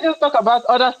 let me just talk about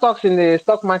other stocks in the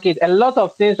stock market. A lot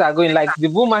of things are going, like the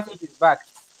bull market is back.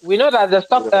 We know that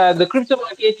the crypto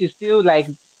market is still like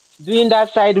doing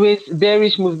that sideways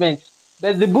bearish movement,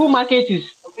 but the bull market is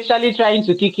officially trying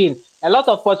to kick in. A lot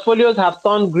of portfolios have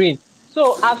turned green.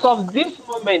 So as of this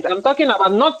moment, I'm talking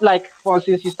about not like for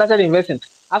since you started investing.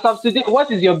 As of today,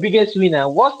 what is your biggest winner?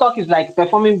 What stock is like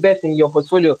performing best in your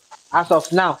portfolio as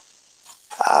of now?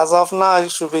 As of now,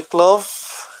 it should be Clove.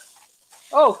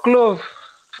 Oh, Clove.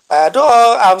 I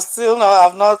don't. I'm still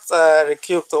not. I've not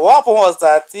recouped. What happened was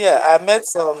that I met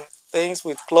some things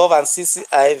with Clove and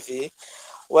CCIV.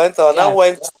 Went on. I Yeah.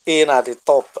 went in at the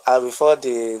top before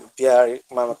the the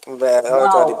Wow, bear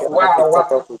market wow,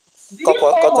 wow. Did you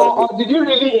form cut off or with. did you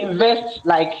really invest?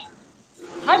 Like,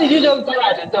 how did you just buy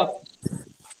at the top?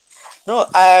 No,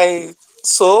 I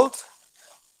sold.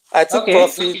 I took Okay.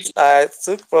 profits. I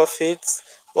took profits.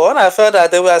 But when I felt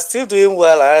that they were still doing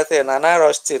well and everything, and I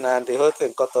rushed in, and the whole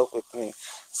thing caught up with me.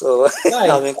 So I've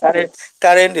Right. been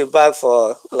carrying the bag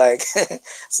for like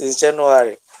since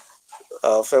January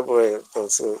or February or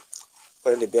so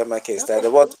when the bear market Okay.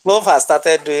 started. But Clove has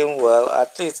started doing well,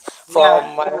 at least Yeah.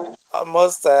 from my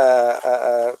almost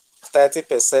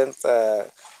 30%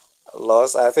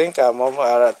 loss. I think I'm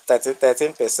almost at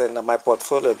 13% of my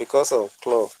portfolio because of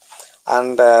Clove.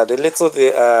 And the little what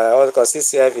they call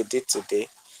CCIV did today.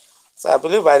 So I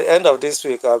believe by the end of this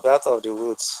week, I'll be out of the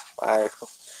woods. My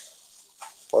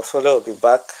portfolio will be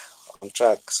back on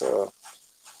track. So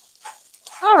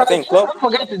All I right. think Clove, Don't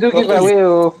forget to do Clove is giveaway.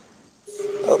 Oh.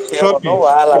 okay. Oh, no,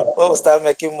 Shopping. we'll start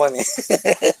making money.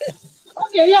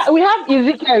 Okay. Yeah, we have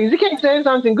Ezekiel. Ezekiel is saying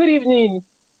something. Good evening.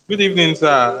 Good evening,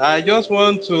 sir. I just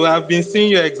want to. I've been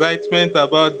seeing your excitement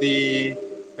about the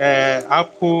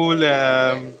Apple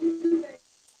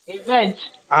Event.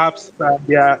 apps and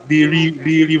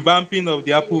the revamping of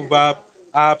the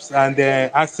apps and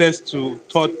access to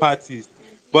third parties.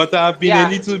 But I've been a Yeah.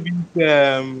 little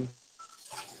bit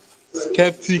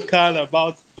skeptical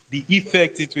about the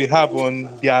effect it will have on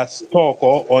their stock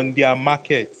or on their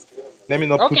market. Let me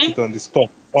not put Okay. it on the stock,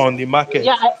 on the market.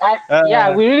 Yeah. Yeah.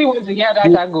 Uh, We really want to hear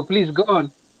that the, angle. Please go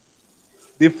on.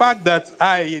 the fact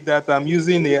that I'm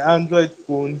using a Android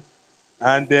phone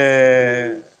and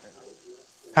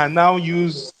can now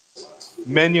use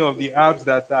many of the apps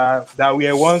that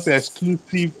were once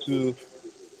exclusive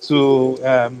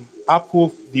to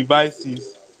Apple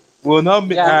devices will not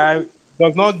be, Yeah.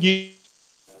 does not give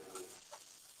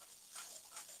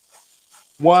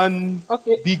one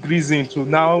Okay. big reason to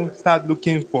now start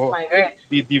looking for Migrate.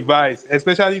 the device,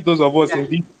 especially those of us Yeah. in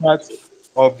this part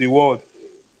of the world.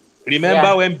 Yeah.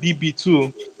 Remember when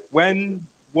BB2, when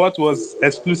what was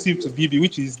exclusive to BB,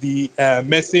 which is the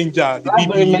messenger, the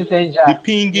BlackBerry BB, the Messenger.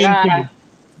 pinging Yeah. thing.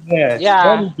 Yeah,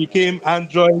 when Yeah. it became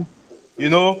Android,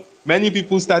 many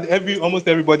people started. Almost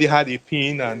everybody had a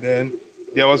pin, and then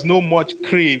there was no much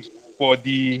crave for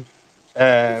the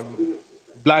um,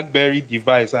 BlackBerry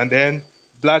device, and then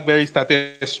BlackBerry started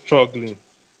struggling.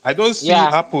 I don't see Yeah.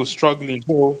 Apple struggling,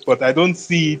 though, but I don't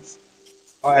see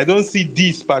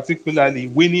this particularly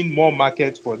winning more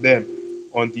market for them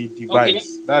on the Okay.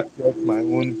 device. That's just my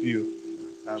own view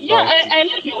Yeah, about it. I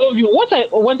like your overview. What I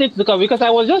wanted to cover, because I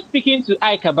was just speaking to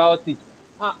Ike about it.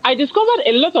 I discovered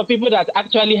a lot of people that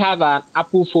actually have an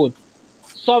Apple phone.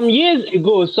 Some years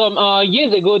ago,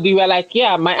 they were like,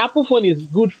 yeah, my Apple phone is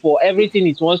good for everything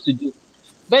it wants to do.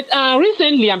 But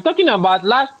recently, I'm talking about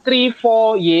last 3,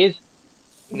 4 years,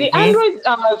 the Mm-hmm. Android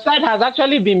side has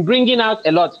actually been bringing out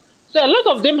a lot. So a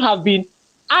lot of them have been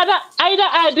either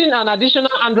adding an additional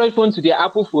Android phone to their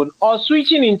Apple phone or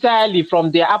switching entirely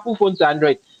from their Apple phone to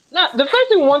Android. Now, the first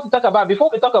thing we want to talk about before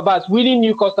we talk about winning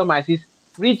new customers is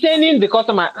retaining the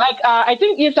customer. Like I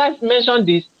think Isa mentioned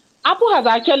this. Apple has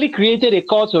actually created a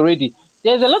cult already.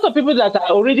 There's a lot of people that are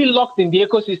already locked in the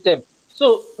ecosystem.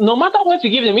 So no matter what you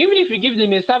give them, even if you give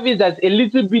them a service that's a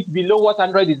little bit below what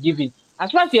Android is giving,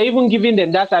 as far as you're even giving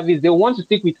them that service, they want to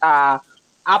stick with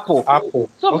Apple. Apple.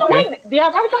 So, but Okay. when they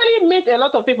have actually met a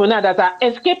lot of people now that are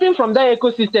escaping from that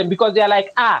ecosystem because they are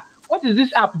like, what is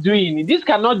this app doing? This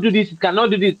cannot do this, it cannot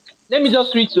do this. Let me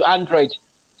just switch to Android.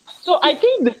 So I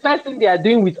think the first thing they are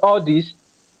doing with all this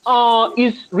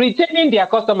is retaining their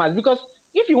customers, because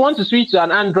if you want to switch to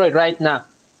an Android right now,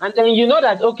 and then you know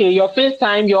that okay, your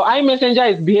FaceTime, your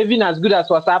iMessenger is behaving as good as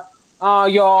WhatsApp,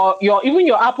 your even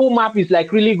your Apple Map is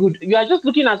like really good. You are just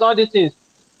looking at all these things.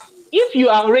 If you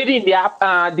are already in the app,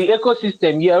 the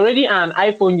ecosystem, you're already an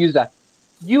iPhone user,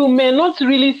 you may not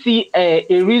really see a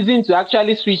reason to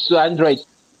actually switch to Android.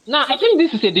 Now, I think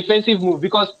this is a defensive move,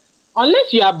 because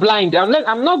unless you are blind, unless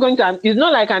I'm not going to, it's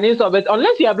not like an insult, but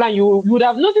unless you are blind, you would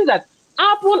have noticed that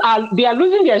they are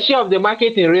losing their share of the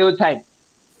market in real time.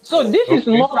 So this is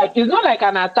Okay. more like, it's not like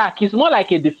an attack, it's more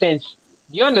like a defense.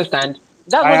 Do you understand?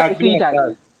 That's I what I agree see it on as.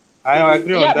 that. I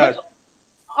agree on Yeah, but that.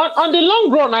 on the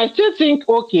long run, I still think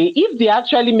okay, if they're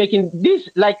actually making this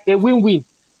like a win-win,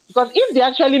 because if they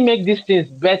actually make these things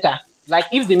better, like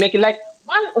if they make it like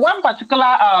one particular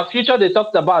feature they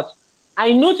talked about,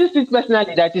 I noticed it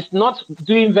personally that it's not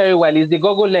doing very well is the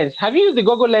Google Lens. Have you used the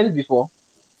Google Lens before?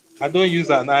 I don't use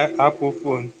an Apple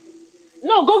phone.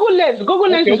 No, Google Lens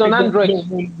Okay, is okay. on No, Android. no,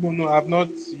 no, no, no. I've not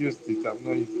used it. I've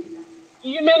not used it.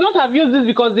 You may not have used this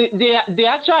because the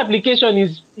actual application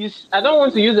is I don't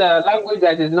want to use a language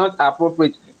that is not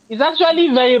appropriate. It's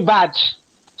actually very bad.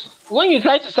 When you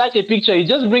try to search a picture, it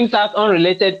just brings out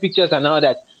unrelated pictures and all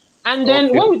that. And then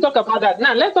Okay. when we talk about that,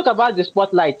 now let's talk about the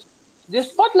spotlight. The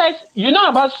spotlight, you know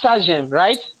about Sagem,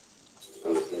 right?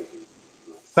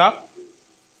 Sir?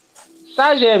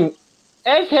 Sagem,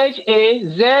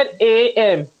 Shazam.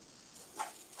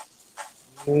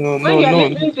 No, When no, you are no,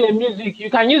 no. listening to a music, you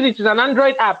can use it. It's an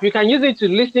Android app. You can use it to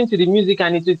listen to the music,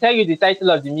 and it will tell you the title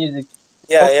of the music.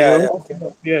 Yeah, Okay, yeah, yeah. okay.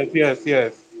 Yes, yes,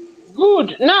 yes.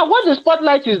 Good. Now, what the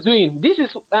Spotlight is doing, this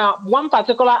is one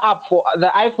particular app for the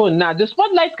iPhone. Now, the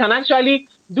Spotlight can actually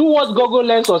do what Google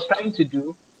Lens was trying to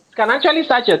do. It can actually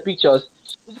search your pictures.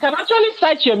 It can actually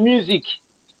search your music.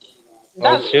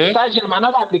 That's Okay. search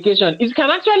another application. It can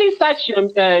actually search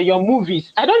your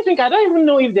movies. I don't even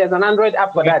know if there's an Android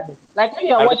app for that. Like when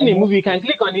you're I watching don't a know. movie, you can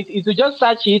click on it. It will just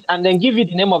search it and then give you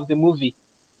the name of the movie.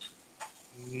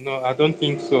 No, I don't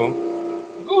think so.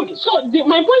 Good. So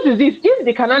my point is this: if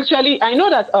they can actually, I know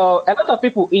that a lot of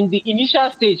people in the initial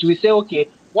stage will say, okay,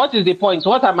 what is the point?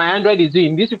 What are my Android is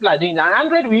doing? These people are doing. And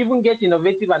Android will even get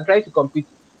innovative and try to compete.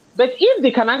 But if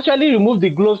they can actually remove the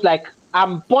gloves, like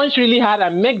punch really hard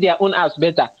and make their own apps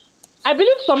better, I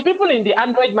believe some people in the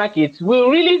Android market will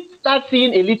really start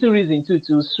seeing a little reason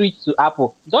to switch to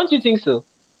Apple. Don't you think so?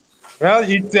 Well,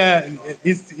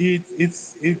 it's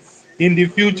in the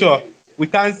future. We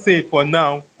can't say for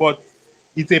now, but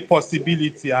it's a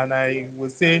possibility, and I will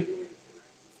say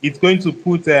it's going to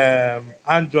put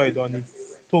Android on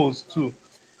its toes too.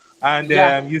 And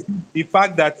Yeah, you see, the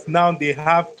fact that now they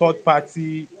have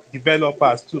third-party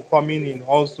developers too coming in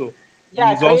also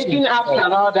yeah, is also creating apps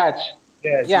and all that.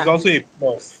 Yes, it's Yeah. also a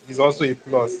plus. It's also a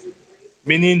plus,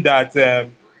 meaning that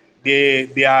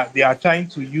they are trying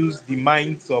to use the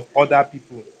minds of other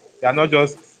people. They are not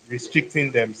just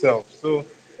restricting themselves. So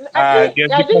I think there's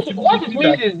the I think what it possibility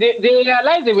means that is they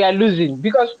realized they were losing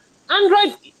because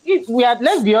Android. We are,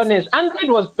 let's be honest, Android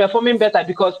was performing better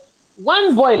because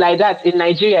one boy like that in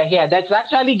Nigeria here that's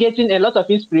actually getting a lot of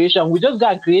inspiration. We just go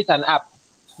and create an app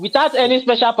without any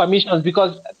special permissions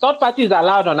because third parties are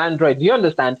allowed on Android. Do you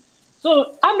understand?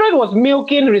 So Android was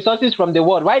milking resources from the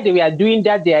world while they were doing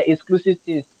that their exclusive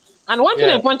things. And one thing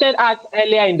I yeah, pointed out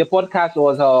earlier in the podcast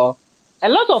was a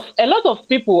lot of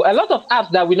people, a lot of apps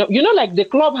that we know, like the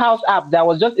Clubhouse app that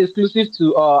was just exclusive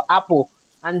to Apple,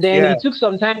 and then yeah, it took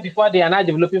some time before they are now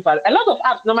developing for a lot of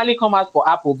apps normally come out for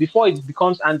Apple before it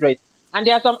becomes Android. And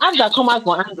there are some apps that come out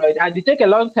for Android and they take a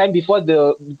long time before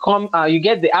the come you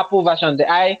get the Apple version, the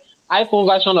iPhone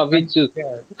version of it too.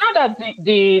 yeah. Now that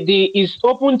the is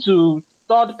open to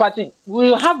third party,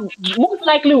 we'll have most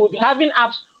likely we'll be having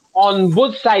apps on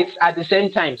both sides at the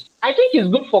same time. I think it's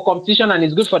good for competition and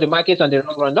it's good for the market on the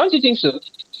long run. Don't you think so?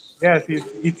 Yes,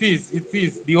 it is. It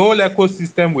is. The whole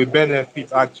ecosystem will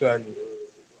benefit actually.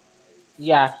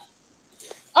 Yeah.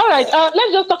 All right.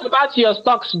 Let's just talk about your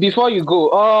stocks before you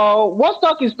go. What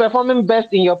stock is performing best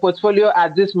in your portfolio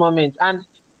at this moment? And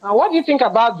what do you think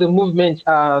about the movement?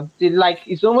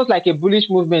 It's almost like a bullish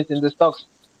movement in the stocks.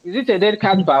 Is it a dead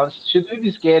cat bounce? Should we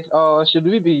be scared or should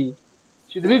we be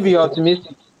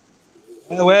optimistic?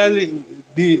 Well,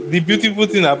 the beautiful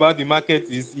thing about the market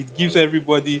is it gives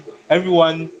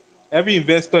everyone, every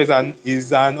investor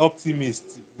is an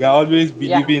optimist. We are always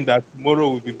Yeah. believing that tomorrow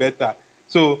will be better.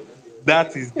 So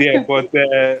that is there. But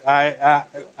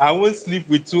I won't sleep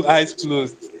with two eyes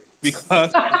closed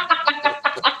because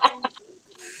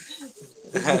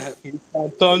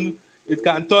it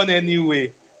can turn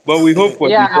anyway. But we hope for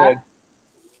the Yeah. best.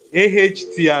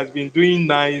 AHT has been doing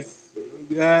nice.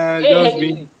 Just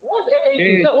been AHT. What's AHT?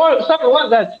 AHT, So, sorry, what's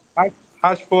that?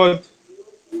 Ashford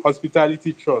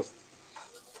Hospitality Trust.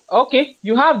 Okay,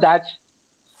 you have that.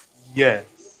 Yes.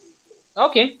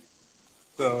 Okay,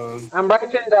 So, I'm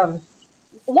writing down.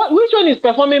 Which one is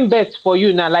performing best for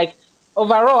you now? Like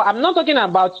overall, I'm not talking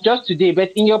about just today,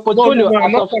 but in your no, no, portfolio no. I'm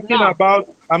as not of talking now. about.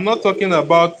 I'm not talking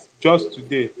about just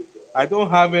today. I don't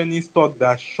have any stock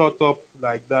that shot up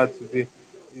like that today.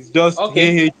 It's just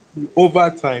Okay, AHT over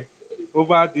time,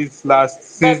 over this last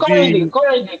but since currently, the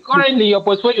currently, currently, your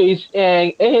portfolio is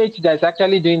AH that's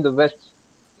actually doing the best.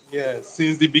 yeah,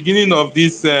 since the beginning of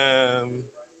this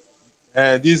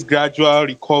gradual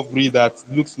recovery that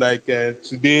looks like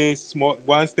today small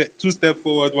one step, two step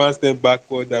forward, one step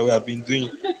backward that we have been doing.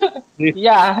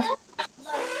 Yeah.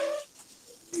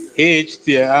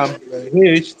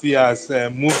 AHT has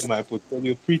moved my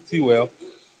portfolio pretty well.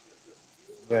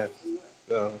 Yes.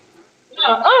 So,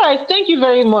 Yeah, all right. Thank you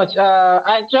very much.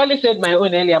 I actually said my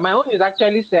own earlier. My own is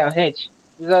actually Cell H.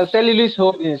 It's a cellulose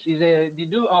holdings. They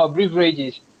do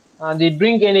beverages and they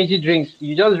bring energy drinks.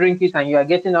 You just drink it and you are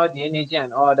getting all the energy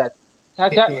and all that.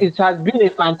 It has been a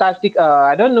fantastic.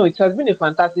 I don't know. It has been a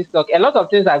fantastic stock. A lot of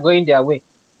things are going their way.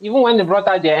 Even when they brought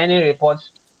out their earning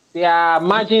reports, their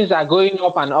margins are going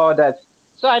up and all that.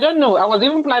 So I don't know. I was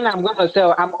even planning I'm going to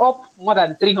sell. I'm up more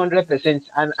than 300%,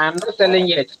 and I'm not selling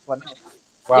yet for now.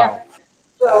 Yeah. wow.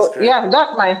 That's So great.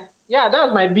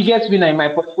 that's my biggest winner in my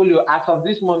portfolio as of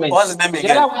this moment. What's the name The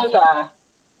again? other ones are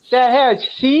CELH,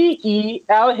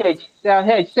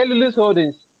 CELH, Cellulose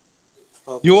Holdings.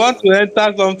 You Okay. want to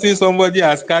enter something somebody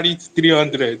has carried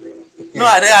 300. No,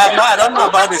 I don't know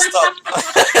about the stock.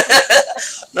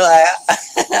 No,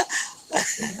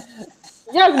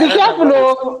 Yes, I be don't know careful about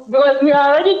it. oh, because we are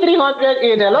already 300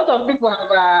 in. A lot of people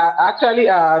have actually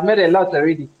made a lot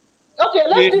already. Okay,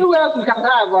 let's see Yeah. who else we can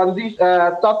have on this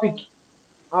topic.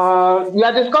 We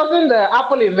are discussing the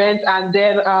Apple event and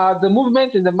then the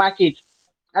movement in the market.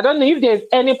 I don't know if there's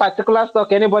any particular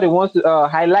stock anybody wants to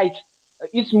highlight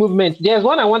its movement. There's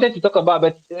one I wanted to talk about,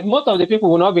 but most of the people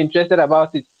will not be interested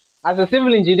about it. As a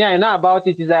civil engineer, I know about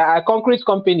it. It's a concrete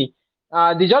company.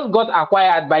 They just got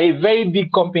acquired by a very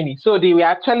big company, so they were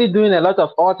actually doing a lot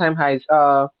of all-time highs.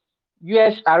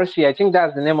 USRC, I think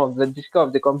that's the name of the disc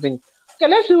of the company. Okay,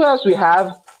 let's see who else we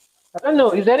have. I don't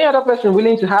know. Is there any other person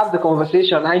willing to have the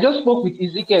conversation? I just spoke with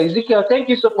Ezekiel. Ezekiel, thank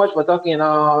you so much for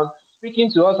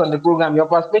speaking to us on the program. Your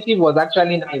perspective was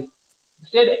actually nice. He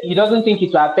said he doesn't think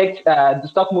it will affect the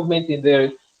stock movement in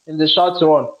the short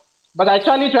run. But I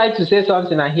actually tried to say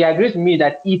something, and he agrees with me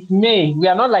that it may. We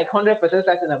are not like 100%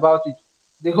 certain about it.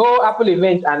 The whole Apple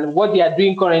event and what they are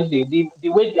doing currently, the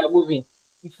way they are moving,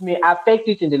 it may affect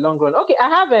it in the long run. Okay, I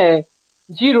have a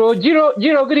Jiro.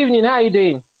 Jiro, good evening. How are you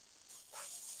doing?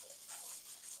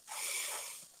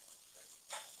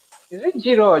 Is it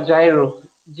Jiro or Gyro?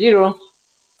 Jiro.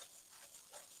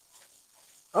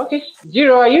 Okay,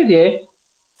 Jiro, are you there?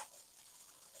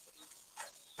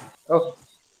 Oh,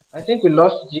 I think we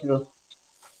lost Jiro.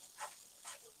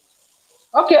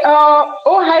 Okay,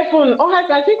 oh hyphen,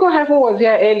 I think oh hyphen was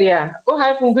here earlier. Oh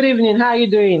hyphen, good evening. How are you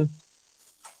doing?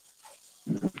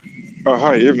 Oh,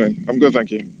 hi, evening. I'm good,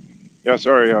 thank you. Yeah,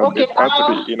 sorry, Okay, I had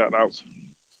to be in and out.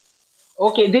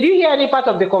 okay. Did you hear any part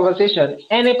of the conversation?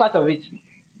 Any part of it?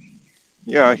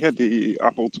 Yeah, I heard the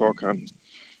Apple talk and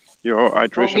your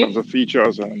iteration of Okay. the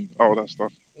features and all that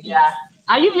stuff. Yeah.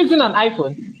 Are you using an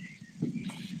iPhone?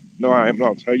 No, I am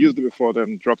not. I used it before,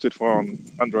 then dropped it for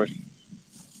Android.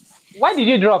 Why did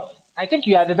you drop? I think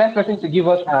you are the best person to give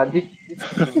us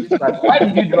this part. Why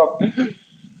did you drop?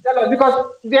 Tell us because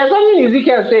there's something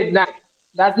Ezekiel said now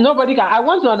that nobody can. I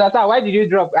want to understand why did you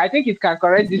drop? I think it can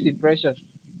correct this impression.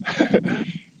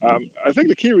 I think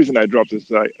the key reason I dropped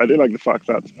is I didn't like the fact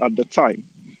that at the time,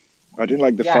 I didn't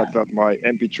like the fact Yeah. that my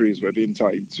MP3s were being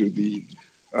tied to the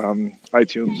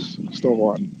iTunes store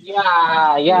one.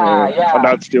 Yeah. Yeah. And Yeah.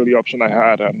 that's still the option I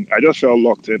had, and I just felt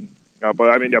locked in. But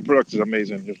I mean, their product is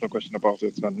amazing. There's no question about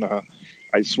it, and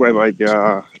I swear by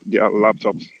their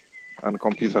laptops and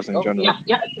computers in Okay, general. yeah,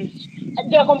 yeah.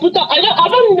 The computer, I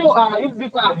don't know if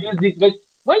people have used it, but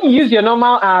when you use your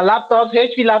normal laptops,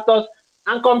 HP laptops,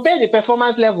 and compare the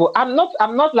performance level, they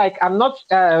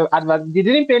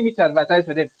didn't pay me to advertise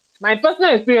for them. My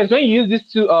personal experience when you use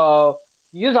this to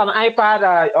use an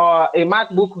iPad or a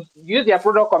MacBook, use their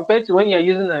product compared to when you're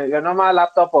using your normal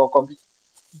laptop or computer,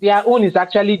 their own is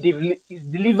actually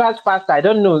it delivers faster. I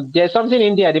don't know. There's something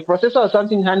in there. The processor or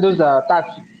something handles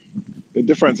tasks The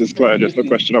difference is clear. There's no immediately.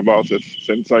 question about it.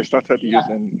 Since I started Yeah.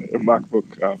 using a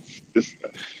MacBook, this,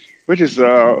 which is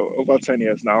over 10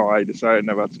 years now, I decided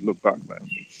never to look back. Man,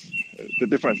 the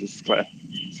difference is clear,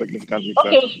 significantly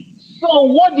clear. Okay, so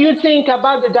what do you think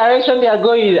about the direction they are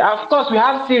going? Of course, we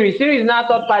have Siri. Siri is now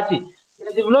third party.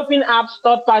 They're developing apps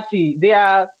third party. They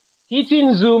are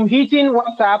hitting Zoom, hitting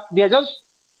WhatsApp. They're just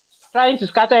trying to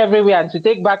scatter everywhere and to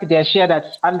take back their share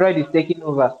that Android is taking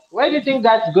over. Where do you think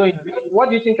that's going? What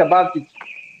do you think about it?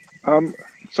 Um,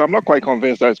 so I'm not quite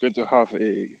convinced that it's going to have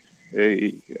a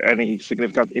any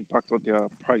significant impact on their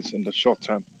price in the short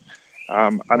term.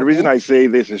 And the reason Okay. I say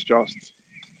this is just,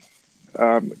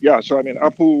 yeah, so I mean,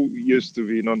 Apple used to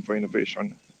be known for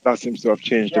innovation. That seems to have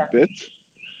changed a Yeah. bit.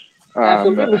 Yeah.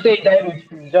 Some Um, people say it died with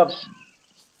Steve Jobs.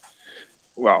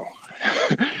 well,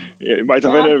 yeah, it might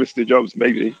have Yeah. ended with Steve Jobs,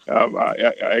 maybe.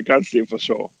 I can't say for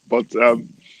sure. But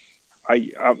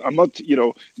I'm not,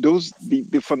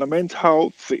 the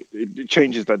fundamental the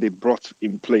changes that they brought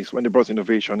in place when they brought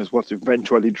innovation is what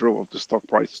eventually drove up the stock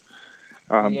price.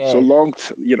 So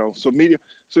Yes.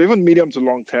 so even medium to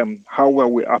long term, how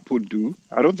well will Apple do?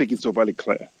 I don't think it's overly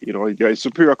clear. They're a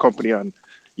superior company, and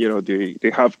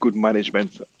they have good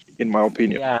management, in my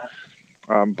opinion. Yeah.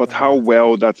 But how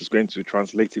well that is going to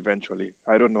translate eventually,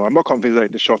 I don't know. I'm not convinced that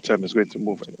in the short term it's going to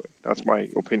move anyway. That's my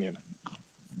opinion.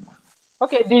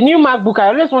 Okay, the new MacBook, I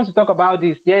always want to talk about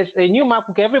this. There's a new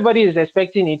MacBook, everybody is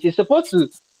expecting it. It's supposed to,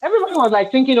 everybody was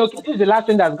like thinking, okay, this is the last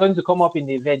thing that's going to come up in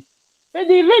the event. But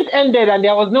the event ended and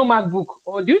there was no MacBook.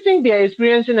 Or do you think they're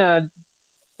experiencing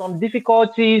some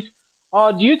difficulties?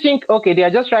 Or do you think, okay, they are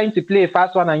just trying to play a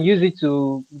fast one and use it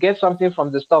to get something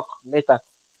from the stock later?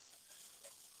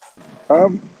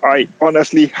 I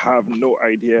honestly have no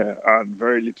idea and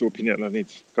very little opinion on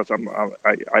it because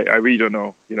I really don't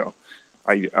know.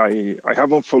 I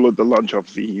haven't followed the launch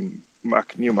of the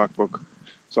new MacBook,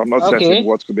 so I'm not certain Okay.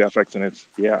 what could be affecting it.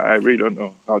 Yeah, I really don't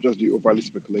know. I'll just be overly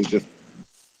speculated.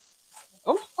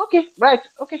 Oh, okay, right.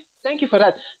 Okay, thank you for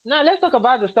that. Now let's talk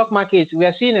about the stock market. We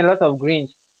are seeing a lot of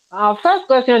greens. First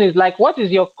question is like, what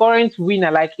is your current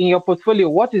winner? Like in your portfolio,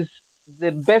 what is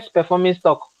the best performing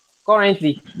stock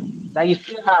currently that you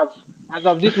still have as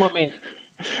of this moment?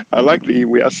 I like the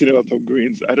we are seeing a lot of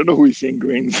greens. I don't know who is seeing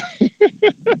greens. We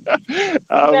are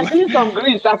um, seeing some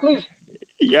greens, at least.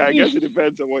 yeah, I guess Please. it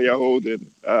depends on what you're holding.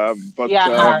 But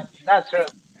Yeah, that's true.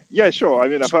 yeah, sure. I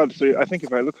mean, I've had. So I think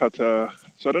if I look at, so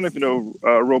I don't know if you know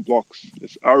Roblox.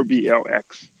 It's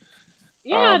RBLX.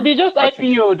 Yeah, they just I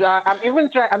think. IPO'd.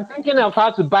 I'm thinking of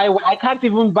how to buy. I can't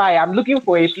even buy. I'm looking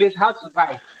for a place how to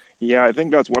buy. Yeah, I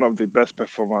think that's one of the best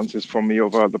performances for me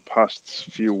over the past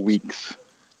few weeks.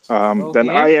 Then Okay.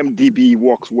 IMDb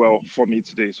works well for me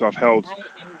today, so I've held.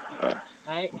 Uh,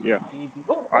 IMDB. yeah, IMDB.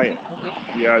 Oh, I okay,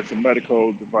 okay. yeah, it's a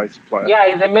medical device supplier. Yeah,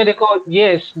 it's a medical.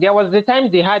 Yes, there was the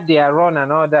time they had their run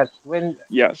and all that. When I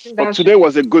Yes, think but that today should be.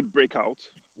 was a good breakout,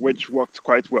 which worked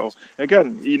quite well.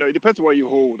 Again, it depends on what you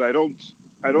hold. I don't.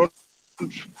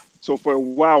 So for a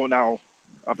while now,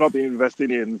 I've not been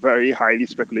investing in very highly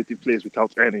speculative plays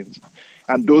without earnings,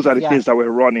 and those are the Yeah. things that we're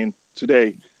running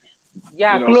today.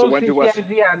 Yeah, So close when people,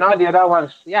 CCIV and all the other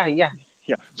ones. Yeah, yeah.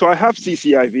 yeah, so I have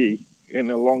CCIV in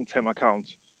a long-term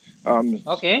account, um,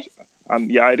 Okay.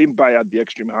 and yeah, I didn't buy at the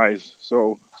extreme highs,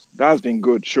 so that's been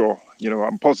good. Sure,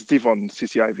 I'm positive on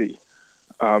CCIV,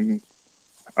 um,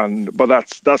 and but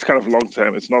that's kind of long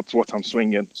term. It's not what I'm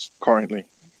swinging currently.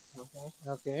 Okay.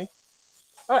 Okay.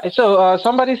 All right. So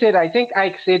somebody said, I think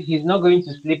Ike said he's not going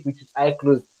to sleep with his eye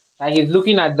closed. That he's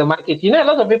looking at the market. You know, a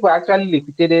lot of people actually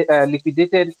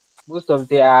liquidated most of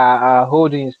their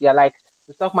holdings. They're like,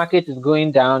 the stock market is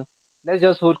going down. Let's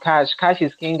just hold cash. Cash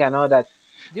is king and all that.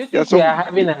 Do you Yeah, think we are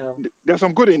having there's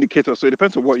some good indicators. So it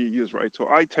depends on what you use, right? So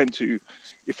I tend to,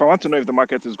 if I want to know if the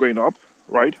market is going up,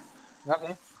 right?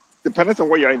 okay? Depends on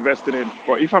what you're investing in.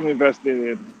 But if I'm investing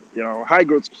in, high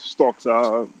growth stocks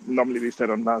are normally listed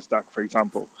on Nasdaq, for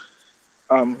example.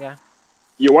 Um, Yeah.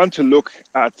 you want to look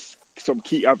at some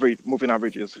key average moving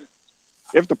averages.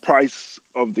 If the price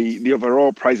of the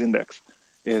overall price index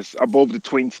is above the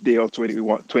 20-day or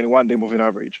 21-day moving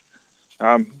average,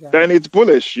 Yeah. then it's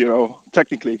bullish,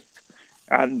 technically,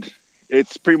 and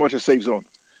it's pretty much a safe zone.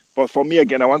 But for me,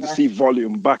 again, I want to Yeah. see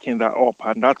volume backing that up,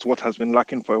 and that's what has been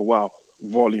lacking for a while,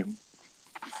 volume.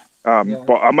 Yeah.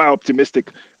 But am I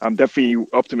optimistic? I'm definitely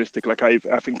optimistic. Like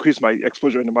I've increased my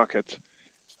exposure in the market.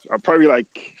 I'm probably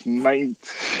like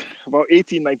about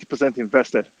 80, 90%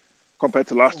 invested compared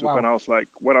to Oh, last week when wow. I was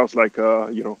like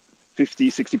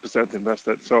 50, 60%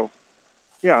 invested. So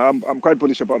yeah, I'm quite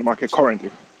bullish about the market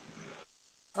currently.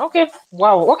 Okay.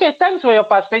 Wow. Okay. Thanks for your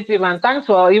perspective and thanks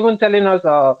for even telling us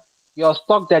your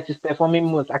stock that is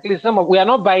performing most. At least we are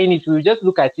not buying it. We just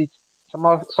look at it. Some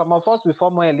of us will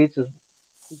form more a little.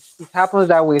 It happens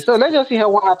that way. So let's just see how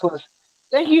what happens.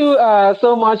 Thank you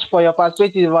so much for your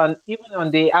perspective on even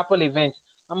on the Apple event.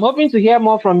 I'm hoping to hear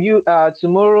more from you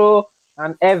tomorrow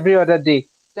and every other day.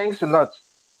 Thanks a lot.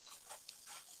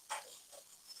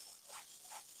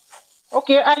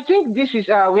 Okay, I think this is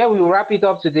where we will wrap it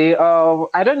up today.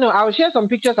 I don't know. I'll share some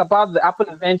pictures about the Apple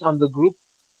event on the group.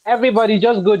 Everybody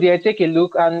just go there, take a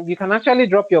look, and you can actually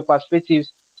drop your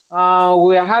perspectives. We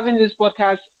are having this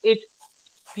podcast 8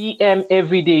 p.m.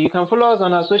 every day. You can follow us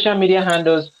on our social media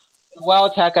handles,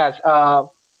 Wild Hackers.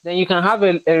 Then you can have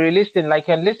a re-listen, like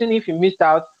a listen if you missed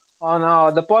out on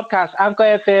the podcast,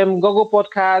 Anchor FM, Google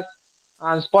Podcasts,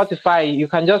 and Spotify. You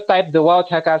can just type the Wild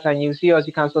Hackers and you see us.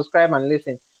 You can subscribe and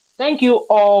listen. Thank you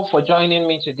all for joining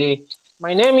me today.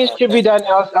 My name is Chibi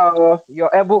Daniels, your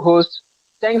able host.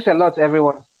 Thanks a lot,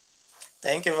 everyone.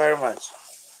 Thank you very much.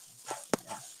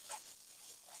 Yeah.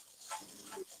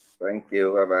 Thank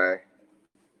you. Bye bye.